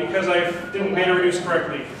somehow, because I didn't beta reduce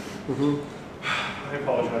correctly. I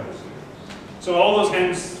apologize. So all those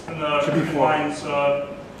N's in the lines.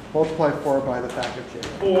 Multiply 4 by the fact of J.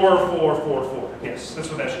 4, 4, 4, 4. Yes, that's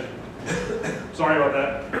what that should be. Sorry about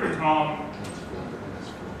that.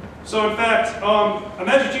 So in fact, a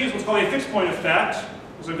magic G is what's called a fixed point of fact,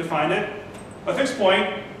 as I've defined it. A fixed point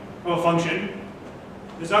of a function.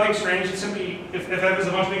 There's nothing strange. It's simply, if f is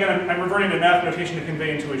a function, again, I'm reverting to math notation to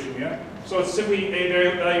convey intuition, yeah? So it's simply a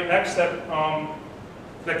variable x that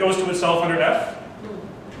goes to itself under f.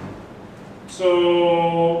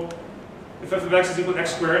 So if f of x is equal to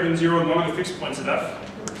x squared, then 0 and 1 are the fixed points of f.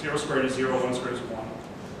 0 squared is 0, 1 squared is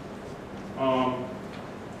 1.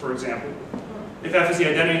 For example. If f is the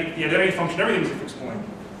identity function, everything is a fixed point.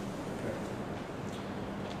 Okay.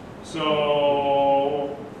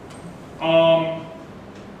 So,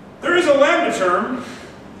 there is a lambda term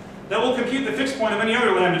that will compute the fixed point of any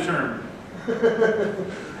other lambda term.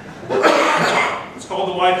 It's called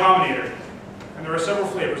the Y combinator. And there are several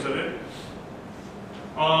flavors of it.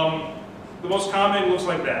 The most common looks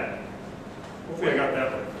like that. Hopefully I got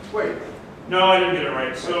that right. Wait. No, I didn't get it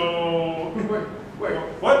right. So, Wait.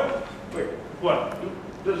 what? Wait. What?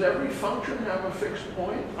 Does every function have a fixed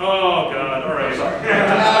point? Oh, God. All right. Sorry.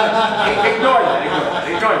 Ignore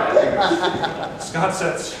that. Scott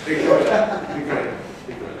sets. Ignore that.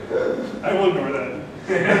 I will ignore that.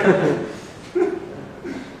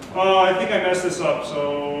 I think I messed this up.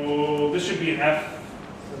 So this should be an F.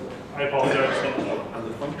 I apologize. On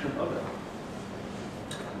the function of it.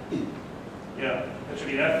 Yeah, that should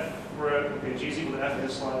be F. We're at, okay, G is equal to F in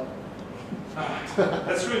this slide.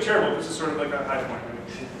 That's really terrible. This is sort of like a high point. Right?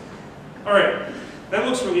 All right, that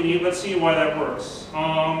looks really neat. Let's see why that works.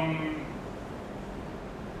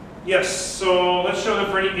 Yes, so let's show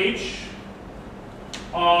that for any h.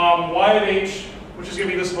 Y of h, which is going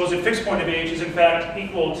to be the supposed fixed point of h, is in fact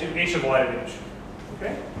equal to h of y of h.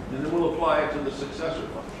 Okay? And then we'll apply it to the successor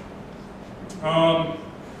function.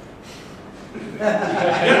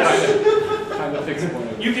 Yes. Kind of fixed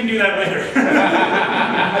point. You can do that later.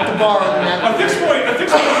 At the bar. A fixed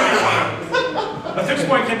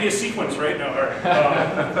point can be a sequence, right? No, all right.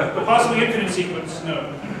 But possibly infinite sequence,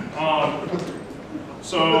 no.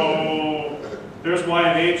 So there's y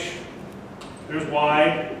of h. There's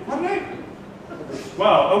y. What did I?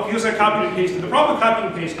 Wow. Okay, because I copied and pasted. The problem with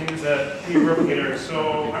copying and pasting is that you replicate errors.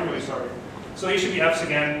 So I'm really sorry. So these should be f's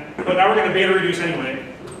again. But now we're going to beta reduce anyway.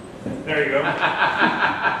 There you go.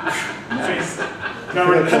 Got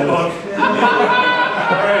rid of that bug.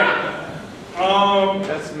 All right.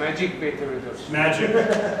 That's magic beta reduction. Magic.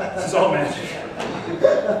 This is all magic.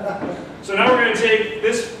 So now we're going to take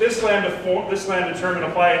this lambda term and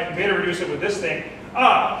apply it, beta reduce it with this thing.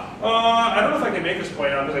 I don't know if I can make this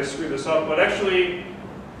point out because I screwed this up, but actually,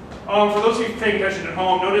 for those of you paying attention at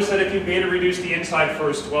home, notice that if you beta reduce the inside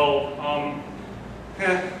first, well,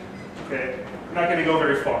 okay, we're not going to go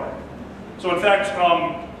very far. So in fact,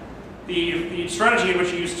 the strategy in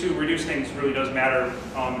which you use to reduce things really does matter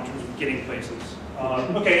in terms of getting places.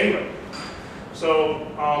 Okay, anyway. So,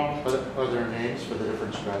 are there names for the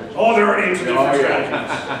different strategies? Oh, there are names for the different strategies.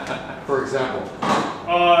 For example?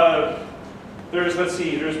 Let's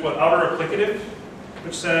see, there's what, outer applicative,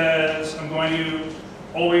 which says I'm going to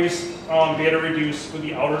always beta reduce with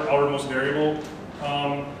the outermost variable.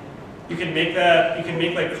 You can make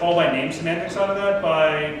like call by name semantics out of that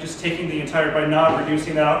by just taking the entire, by not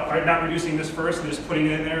reducing this first and just putting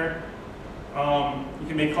it in there. You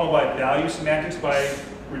can make call by value semantics by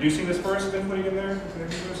reducing this first and then putting it in there.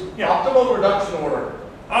 Yeah. Optimal reduction order.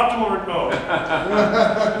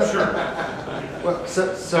 Sure. Well,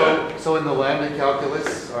 so in the lambda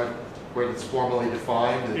calculus, where it's formally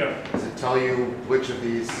defined, does it tell you which of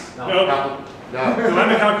these? No. The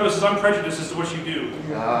lambda calculus is unprejudiced as to what you do.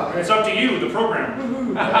 It's up to you, the program.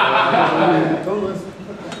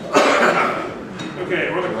 Okay,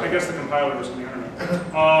 or I guess the compiler or something, I don't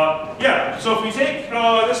know. Yeah, so if we take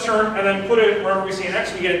this term and then put it wherever we see an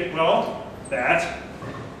x, we get, well, that.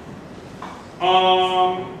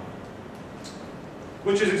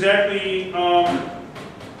 Which is exactly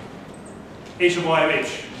h of y of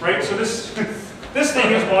h, right? So this this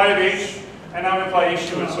thing is y of h, and now we apply h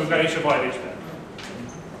to it, so we've got h of y of h back.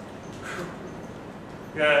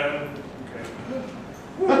 Yeah, okay.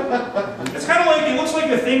 It's kind of like, it looks like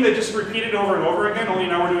the thing that just repeated over and over again, only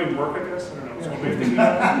now we're doing work, I guess. I don't know, it's one way of thinking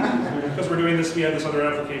about it. Because we're doing this, we have this other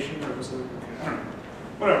application. Or this other, I don't know.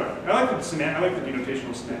 Whatever. I like the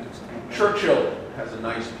denotational semantics. Churchill has a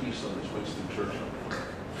nice piece on this, Winston Churchill.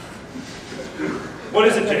 What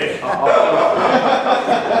is it, Jay?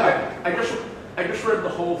 I just read the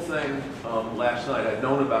whole thing last night. I'd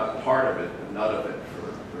known about part of it, but none of it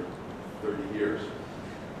for 30 years.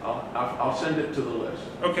 I'll send it to the list.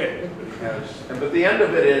 Okay. But the end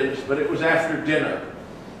of it is, but it was after dinner,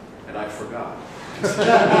 and I forgot.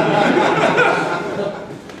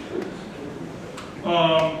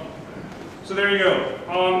 So there you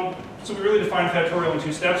go. So we really define factorial in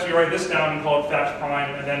 2 steps. We write this down and call it fact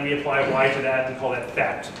prime, and then we apply y to that and call that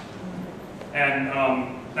fact. And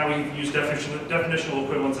now we use definitional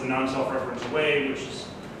equivalence in a non-self-referential way, which is,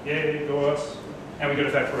 yay, go us. And we go to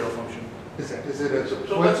factorial function. So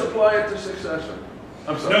let's apply it to successor.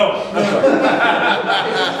 I'm sorry. No. I'm sorry.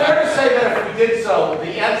 Is it fair to say that if we did so,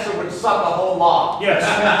 the answer would suck a whole lot? Yes.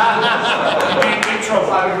 Big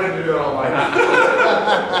trouble. I would do it all my life.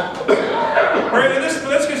 Right, and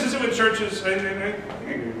that's consistent with churches. I think I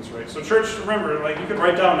get this right. So church, remember, like you can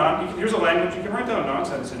write down here's a language, you can write down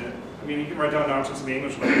nonsense in it. I mean, you can write down nonsense in the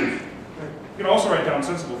English language. You can also write down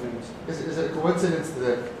sensible things. Is it a coincidence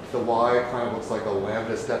that the Y kind of looks like a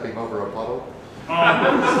lambda stepping over a puddle? I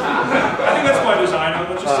think that's by design.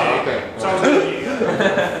 Let's just say. Okay. Sounds like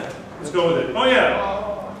let's go with it. Oh yeah.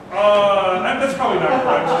 That's probably not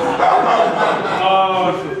correct.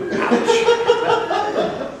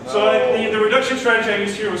 So the reduction strategy I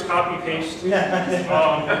used here was copy paste.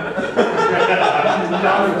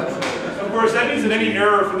 Of course, that means that any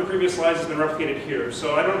error from the previous slides has been replicated here.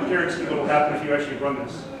 So I don't guarantee what will happen if you actually run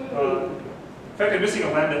this. In fact, I'm missing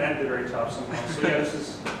a lambda n at the very top somehow. So yeah,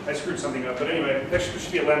 I screwed something up. But anyway, there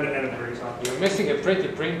should be a lambda n at the very top. You're missing a pretty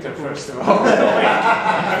printer, first of all.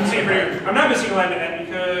 I'm not missing a lambda n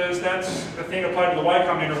because that's the thing applied to the y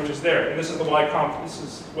combinator, which is there. And this is the y comp. This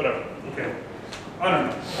is whatever. Okay. I don't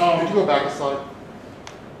know. Could you go back a slide?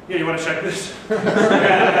 Yeah, you want to check this?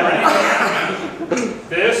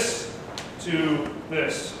 This to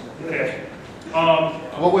this. Okay.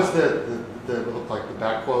 What was the look like the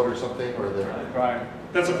back quote or something, or the prime?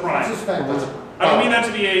 That's a prime. I don't mean that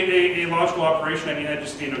to be a logical operation. I mean that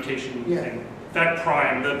just to be a notation thing. Fact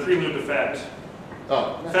prime, the prelude to fact.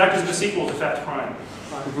 Oh. Fact is the sequel to fact prime.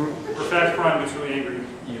 Where fact prime gets really angry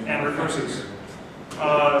and recurses.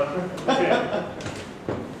 Okay.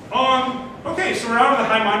 Okay, so we're out of the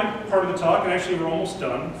high-minded part of the talk, and actually we're almost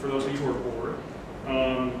done, for those of you who are bored.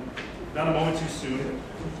 Not a moment too soon.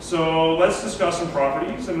 So let's discuss some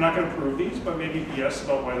properties. I'm not going to prove these, but maybe BS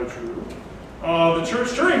about why they're true. The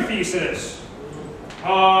Church-Turing thesis.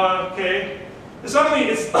 Okay. It's not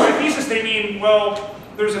only, by thesis they mean, well,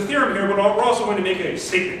 there's a theorem here, but we're also going to make a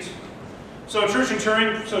statement. So Church and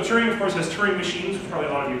Turing, so Turing of course has Turing machines, which probably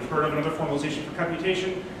a lot of you have heard of, another formalization for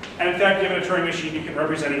computation. And in fact, given a Turing machine, you can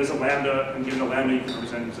represent it as a lambda, and given a lambda, you can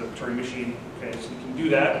represent it as a Turing machine. Okay, so you can do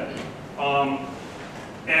that. So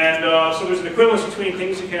there's an equivalence between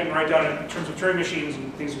things you can write down in terms of Turing machines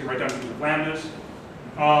and things you can write down in terms of lambdas.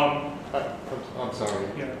 I'm sorry,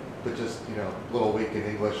 Yeah. but just, a little weak in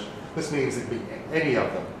English. This means it can be any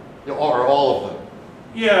of them, or all of them.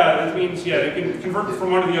 Yeah, that means, yeah, you can convert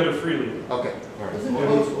from one to the other freely. Okay, all right. Isn't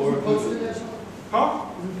post-dimensional? Huh?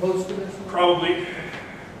 Isn't post-dimensional? Probably.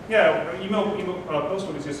 Yeah, post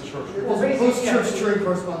would exist as short. Well, post-church Turing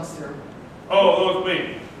correspondence theory. Oh,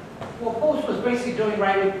 wait. Well, Post was basically doing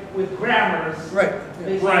right with grammars. Right.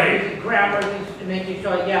 Basically, Right. grammar, making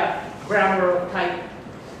sure, grammar type.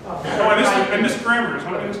 Oh, I missed grammars.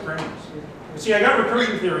 Why did I miss grammars? See, I got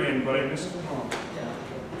recursion theory in, but I missed.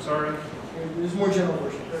 Sorry. There's more general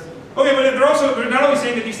versions. Okay, but they're not only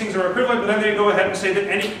saying that these things are equivalent, but then they go ahead and say that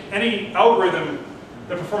any algorithm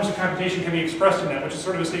that performs a computation can be expressed in that, which is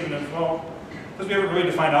sort of a statement of, well, because we haven't really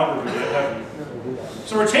defined algorithm yet, have we?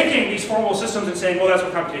 So we're taking these formal systems and saying, well, that's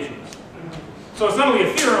what computation is. So it's not only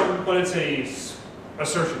a theorem, but it's a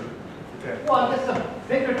assertion. Okay. Well, I guess the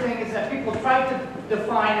bigger thing is that people try to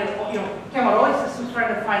define it, came out all these systems trying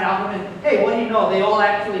to define algorithm. Hey, what do you know? They all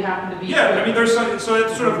actually happen to be. Yeah, I mean, so it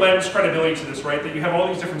sort of lends credibility to this, right? That you have all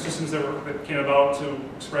these different systems that came about to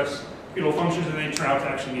express functions, and they turn out to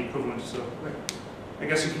actually be equivalent. So I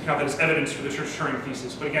guess you can count that as evidence for the Church-Turing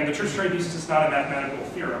thesis. But again, the Church-Turing thesis is not a mathematical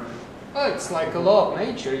theorem. Oh, it's like a law of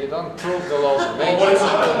nature. You don't prove the laws of nature.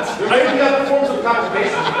 There could be other forms of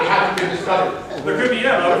computation that they haven't been discovered. There could be,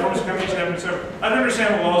 other forms of computation that haven't been discovered. I don't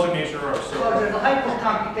understand what laws of nature are. So. Well, there's a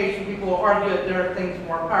hypercomputation. People will argue that there are things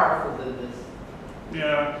more powerful than this.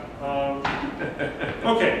 Yeah.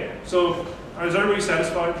 Okay. So is everybody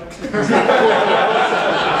satisfied?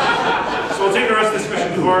 So we'll take the rest of this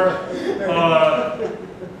discussion to bar.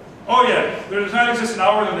 Oh yeah, there does not exist an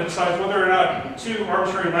algorithm that decides whether or not two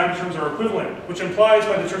arbitrary lambda terms are equivalent, which implies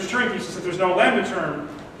by the Church-Turing thesis that there's no lambda term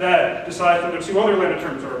that decides whether two other lambda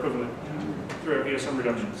terms are equivalent via some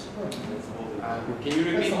reductions. Can you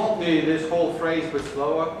repeat this whole phrase but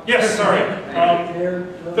slower? Yes, sorry.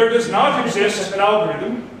 There does not exist an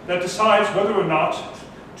algorithm that decides whether or not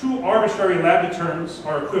two arbitrary lambda terms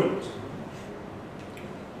are equivalent.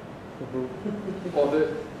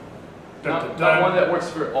 Not one that works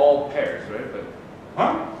for all pairs, right? But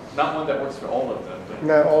not one that works for all of them. But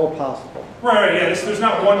Not all possible. Right, yeah. There's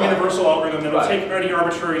not one universal algorithm that will take any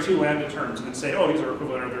arbitrary two lambda terms and then say, oh, these are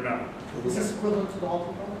equivalent or they're not. Is this equivalent to the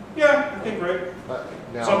Halter problem? Yeah, I think, right?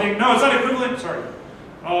 Now, No, it's not equivalent. Sorry.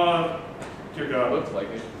 Dear God. looks like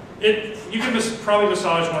it. You can probably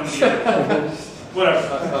massage one to the other. Whatever.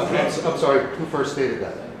 I'm sorry, who first stated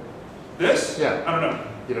that? This? Yeah. I don't know.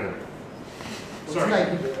 You don't know. Sorry.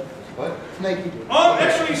 Nike did. What? Nike did.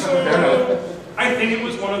 Actually, so I think it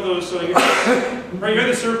was one of those. So right, you had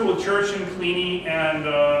the circle of Church and Pliny, and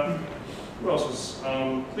who else was?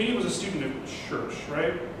 Pliny was a student of Church,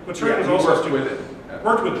 right? But Turing was also a student. Worked with it.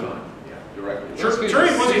 Worked with it. Yeah, directly.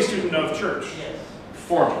 Turing was a student of Church. Yes.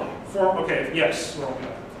 Formally. Okay, yes. Well,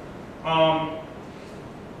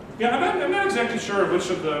 yeah, I'm not exactly sure which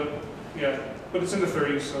of the, but it's in the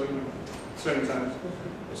 30s, so exciting times.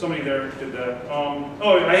 Somebody there did that.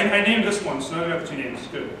 I named this one, so now I got the two names.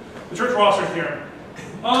 Good. The Church-Rosser theorem.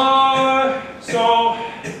 So,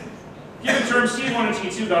 given terms T1 and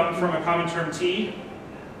T2 gotten from a common term T,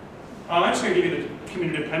 I'm just going to give you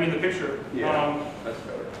the picture. Yeah, that's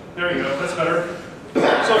better. There you go, that's better. So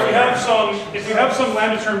if you have some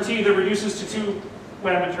lambda term T that reduces to two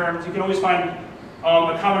lambda terms, you can always find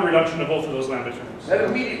a common reduction of both of those lambda terms. That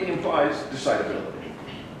immediately implies decidability.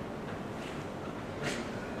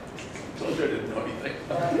 Told you I didn't know anything.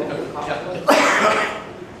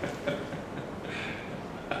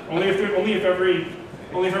 only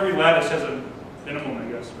if every lattice has a minimum, I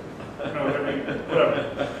guess. No, whatever.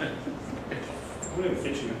 I'm gonna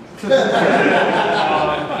get you.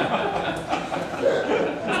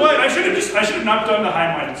 Well, I should have not done the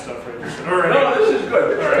Heinlein stuff right. All right. No, this is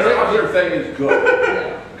good. All right. The other thing is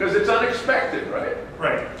good. Because it's unexpected, right?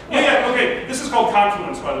 Right. Yeah, okay. This is called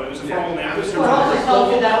confluence, by the way. There's a formal name. Well, also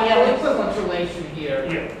tells you that we have an equivalence relation here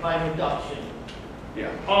by reduction. Yeah.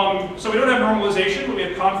 So we don't have normalization, but we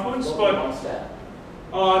have confluence. But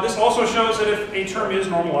this also shows that if a term is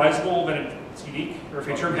normalizable, then it's unique. Or if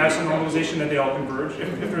a term has some normalization, then they all converge.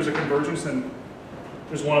 If there's a convergence, then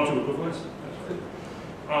there's one up to equivalence.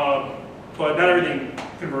 But not everything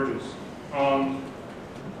converges.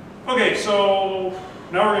 Okay, so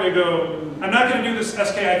now we're going to go. I'm not going to do this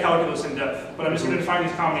SKI calculus in depth, but I'm just going to define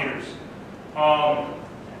these combinators.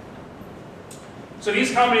 So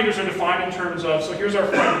these combinators are defined in terms of, so here's our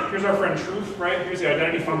friend truth, right? Here's the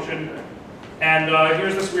identity function. And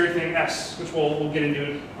here's this weird thing, S, which we'll get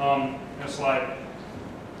into in a slide.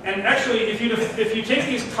 And actually, if you take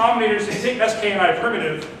these combinators, if you take SK and I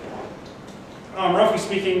primitive, roughly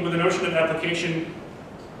speaking, with the notion of application,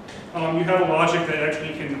 you have a logic that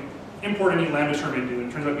actually can import any lambda term into, and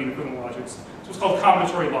it turns out being equivalent logic. So it's called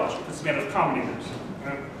combinatory logic. It's made of combinators.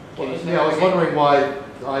 Right? Yeah, I was wondering why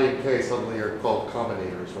I and K suddenly are called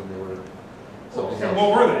combinators when they were something else.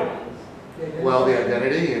 What were they? Well, the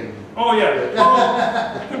identity and... Oh, yeah.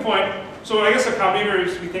 Oh, good point. So I guess a combinator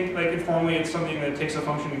is, we think, like informally, it's something that takes a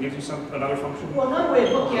function and gives you another function. Well, another way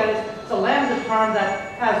of looking at it is it's a lambda term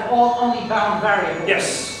that has all only bound variables.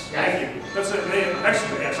 Yes, thank you. That's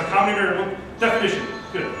excellent. Yes, a combinator definition.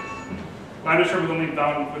 Good. Lambda term is only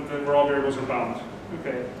bound with where all variables are bound.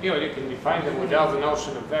 Okay. You can define them without the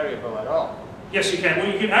notion of variable at all. Yes, you can. Well,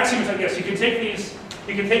 you can axiomatize. Yes, you can take these.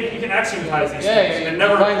 You can axiomatize these things Yeah, and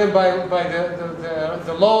never define them by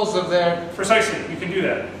the laws of their. Precisely. You can do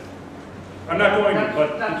that. I'm not going to,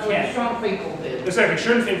 but that's you can. That's what Schoenfinkel did. Exactly.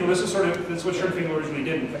 Schoenfinkel. This is what Schoenfinkel originally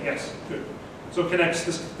did. Yes. Good. So it connects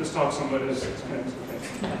this talk somewhat as connects.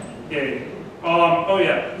 Okay. Yay. Oh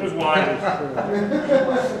yeah. There's Y.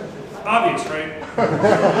 Obvious, right?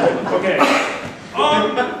 Okay.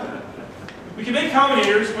 We can make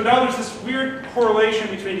combinators, but now there's this weird correlation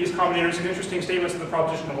between these combinators and interesting statements in the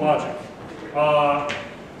proposition of logic. So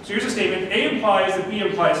here's a statement: A implies that B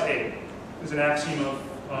implies A. Is an axiom of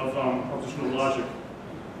propositional logic.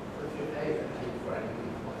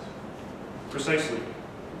 Precisely,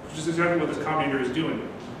 which is exactly what this combinator is doing.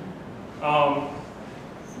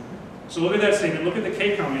 So look at that statement. Look at the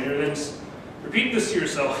K combinator. Then repeat this to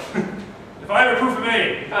yourself. If I have a proof of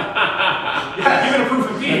A, given a proof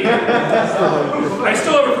of B, I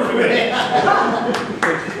still have a proof of A.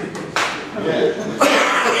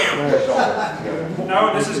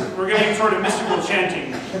 Now we're getting sort of mystical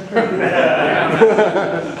chanting.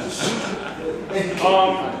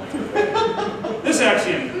 This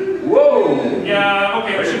axiom. Whoa! Yeah,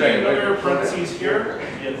 okay, there should be another parentheses here.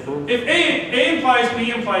 If A implies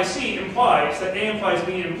B implies C implies that A implies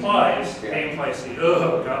B implies A implies C.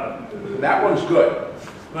 Oh, God. That one's good.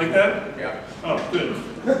 Like that? Yeah. Oh, good.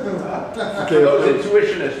 For those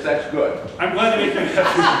intuitionists, that's good. I'm glad to make you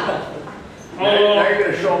happy. Now you're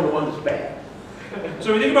going to show them the one that's bad.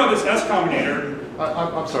 So we think about this S combinator.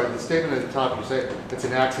 I'm sorry, the statement at the top, you say it's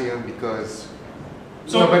an axiom because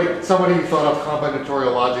somebody who thought of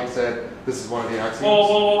combinatorial logic said this is one of the axioms?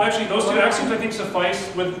 Well, actually, those two axioms I think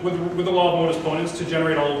suffice with the law of modus ponens to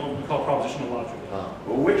generate all of what we call propositional logic.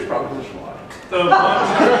 Well, which propositional logic? The one... No,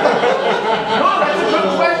 that's a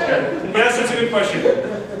good question. Yes, that's a good question.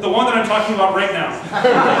 The one that I'm talking about right now.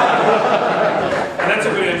 And that's a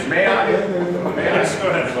good answer. May I? Yes, go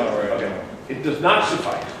ahead. Okay. It does not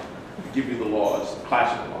suffice to give you the laws of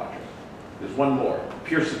classical logic. There's one more,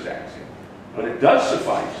 Peirce's axiom. But it does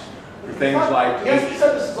suffice for things like... Yes, you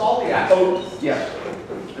said this is all the axioms. Oh, yes.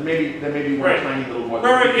 And there may be one tiny little one.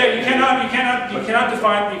 Right, yeah, you cannot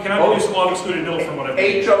deduce the law of excluded nil from what I've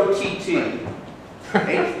HOTT.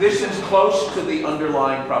 This is close to the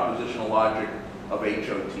underlying propositional logic of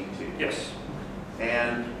HOTT. Yes.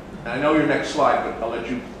 And I know your next slide, but I'll let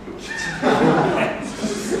you do it.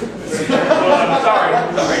 Sorry,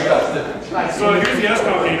 Dustin. So here's the S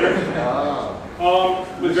combinator.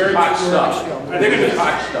 With very hot stuff. I think it is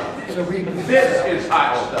hot stuff. This is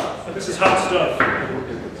hot stuff. This is hot stuff.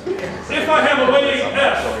 If I have a way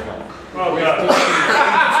F. Oh God.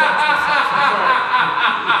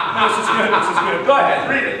 No, this is good. This is good. Go ahead,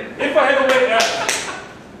 read it. If I have a way F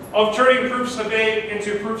of turning proofs of A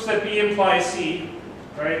into proofs that B implies C,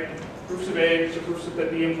 right? Proofs of A into proofs that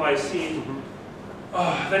B implies C.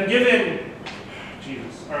 Then given.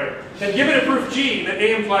 Jesus. All right. Then given a proof G that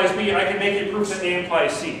A implies B, I can make a proof that A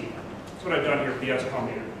implies C. That's what I've done here with the S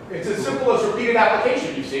combinator. It's as simple as repeated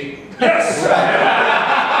application, you see. Yes!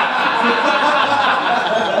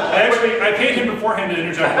 I paid him beforehand to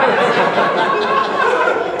interject.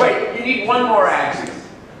 Wait, you need one more axiom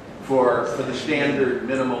for the standard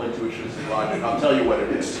minimal intuitionist logic. I'll tell you what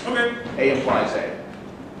it is. Okay. A implies A.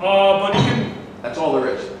 But you can... That's all there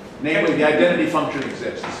is. Namely, the identity function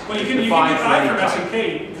exists. Well, you can get I from S and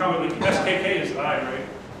K. SKK is I, right?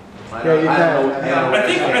 I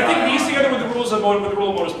think these together with the rule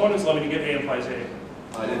of modus ponens allow me to get A implies A.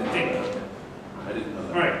 I didn't know that.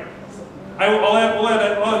 All right.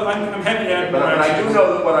 I'm happy to add but more. I do know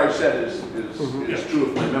that what I said is true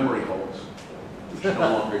if my memory holds, which no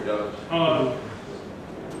longer does.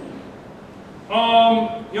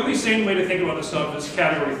 The only sane way to think about this stuff is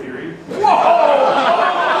category theory.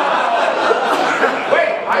 Whoa!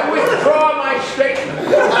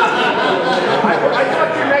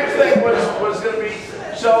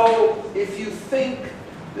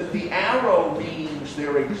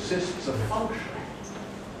 there exists a function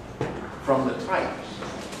from the types.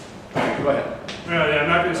 Go ahead. Yeah, I'm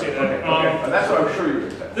not going to say that. Okay. That's what I'm sure you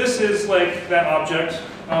would say. This is like that object.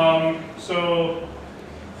 So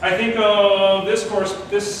I think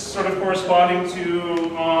this sort of corresponding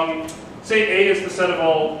to, say A is the set of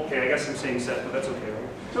all, okay, I guess I'm saying set, but that's okay, right?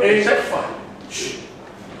 Okay, set fine.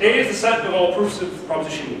 A is the set of all proofs of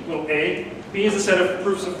proposition little a. B is the set of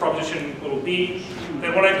proofs of proposition little b.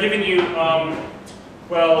 Then what I've given you, is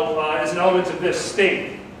an element of this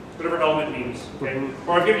state, whatever element means. Okay?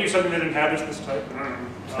 Or I've given you something that inhabits this type. I don't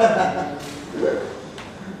know.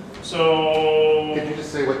 So. Can you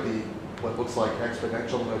just say what looks like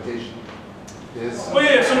exponential notation is? Oh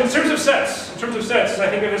yeah. So in terms of sets, I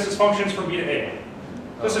think of this as functions from B to A.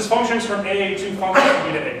 This is functions from A to functions from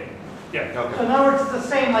B to A. Yeah. Okay. So in other words, it's the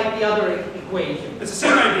same like the other equation. It's the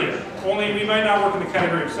same idea, only we might not work in the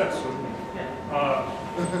category of sets.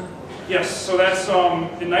 Yes, so that's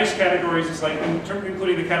in nice categories. It's like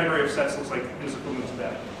including the category of sets looks like is equivalent to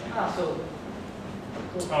that.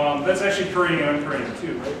 That's actually currying and uncurrying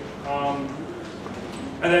too, right?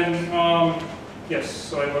 And then yes,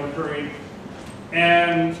 so I love currying.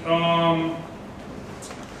 And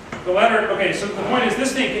the latter, okay, so the point is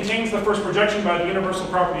this thing contains the first projection by the universal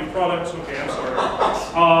property of products. Okay, I'm sorry.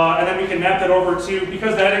 And then we can map that over to,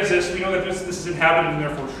 because that exists, we know that this is inhabited and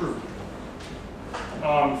therefore true.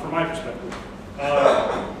 From my perspective.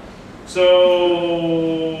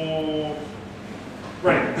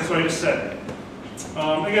 Right, that's what I just said.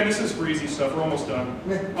 Again, this is breezy stuff, we're almost done.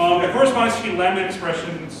 The correspondence between lambda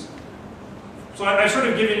expressions. So I've sort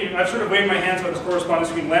of waved my hands about this correspondence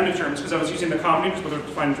between lambda terms because I was using the combinations, but they're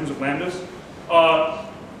defined in terms of lambdas.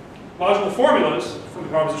 Logical formulas from the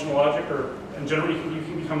propositional logic, or in general, you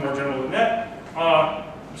can become more general than that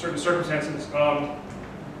in certain circumstances.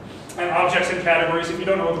 And objects and categories. If you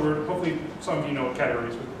don't know the word, hopefully some of you know what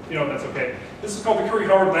categories, but if you know, that's okay. This is called the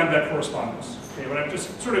Curry-Howard-Lambek correspondence. Okay, but I've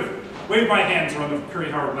just sort of waved my hands around the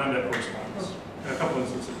Curry-Howard-Lambek correspondence in a couple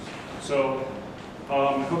instances. So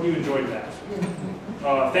I hope you enjoyed that.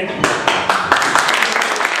 Thank you.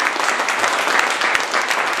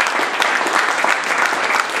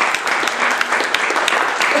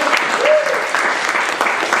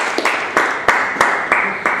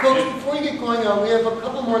 We have a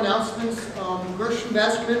couple more announcements. Gershon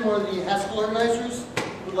Baskerman, one of the Haskell organizers,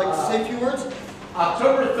 would like to say a few words.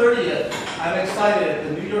 October 30th, I'm excited,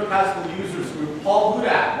 the New York Haskell Users Group, Paul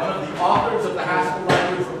Hudak, one of the authors of the Haskell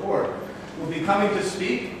Language Report, will be coming to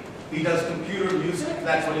speak. He does computer music,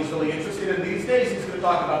 that's what he's really interested in these days. He's going to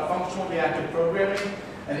talk about functional reactive programming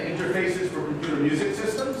and interfaces for computer music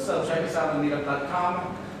systems. So check us out on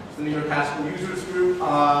meetup.com. It's the New York Haskell Users Group.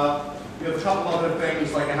 We have a couple other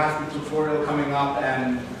things like a Haskell tutorial coming up,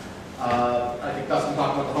 and I think Dustin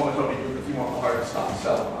talked about the Homotopy group, a few more hard stuff.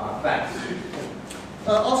 So thanks.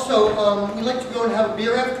 Also, we'd like to go and have a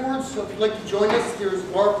beer afterwards, so if you'd like to join us, there's a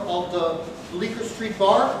bar called the Bleecker Street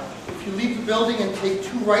Bar. If you leave the building and take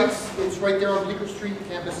 2 rights, it's right there on Bleecker Street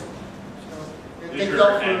campus. So, and thank you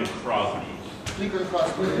all for Crosby. Bleecker and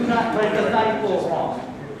Crosby. Do not, but it does not equal wrong.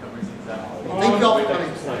 Thank you all for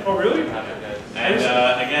coming. Oh, really? And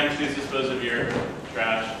again, please dispose of your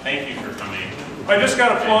trash. Thank you for coming. I just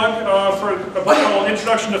got a plug for a book called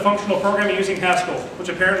Introduction to Functional Programming Using Haskell, which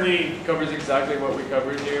apparently covers exactly what we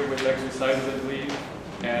covered here with exercises, I believe,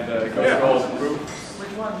 and it covers all the proofs.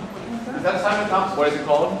 Which one? Is that Simon Thompson? What is it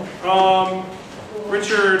called?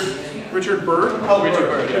 Richard Bird. Oh, Richard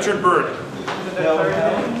Bird. Yeah. Richard Bird.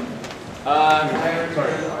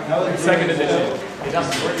 Sorry. Second edition.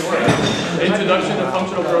 Introduction to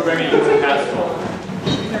Functional Programming Using Haskell.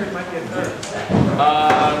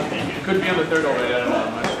 It could be on the third already, I don't know.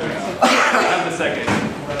 I'm not sure. I have the second.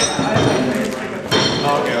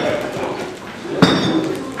 Oh, okay.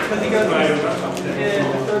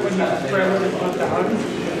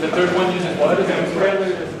 The third one uses what?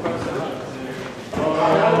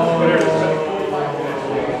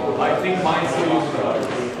 I think mine still uses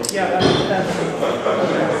prerequisites. Yeah, that's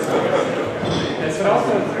but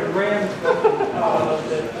also Graham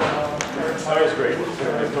That was great. I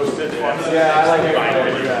posted it. Yeah, I like it.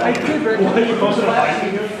 I did very well. You posted a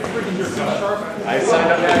finding? I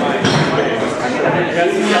signed up for mine.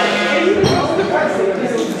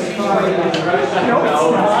 No,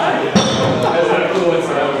 that's not cool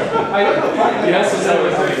whatsoever. I don't know. Yes, it's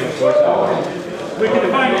everything. We can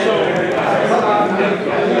define it. So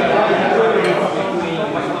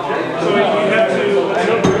you have to.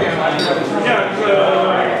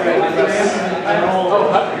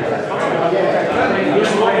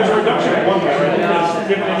 There's a reduction of 1 because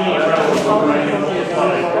given any relevant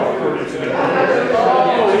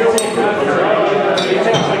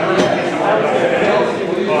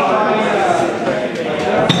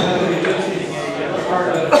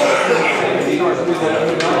We're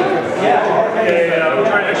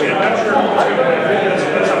trying actually, I'm not sure.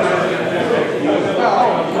 That's how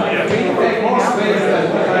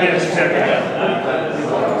yes, exactly. Yeah.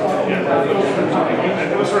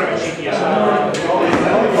 It was sort of a cheeky aside.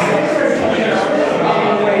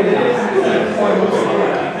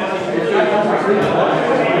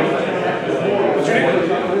 What's your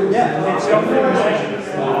name? Yeah. Self-realization.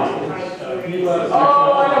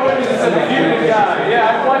 Oh, I know what you said. The unit guy. Yeah,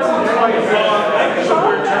 I've watched it twice.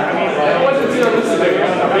 I wasn't sure this is a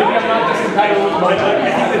maybe I'm not just entitled with my time.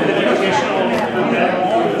 I think that the educational yeah,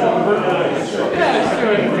 sure.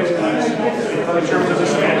 in terms of the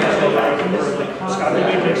semantics Scott, they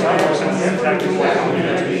make syntactic.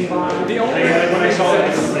 The only when I saw it,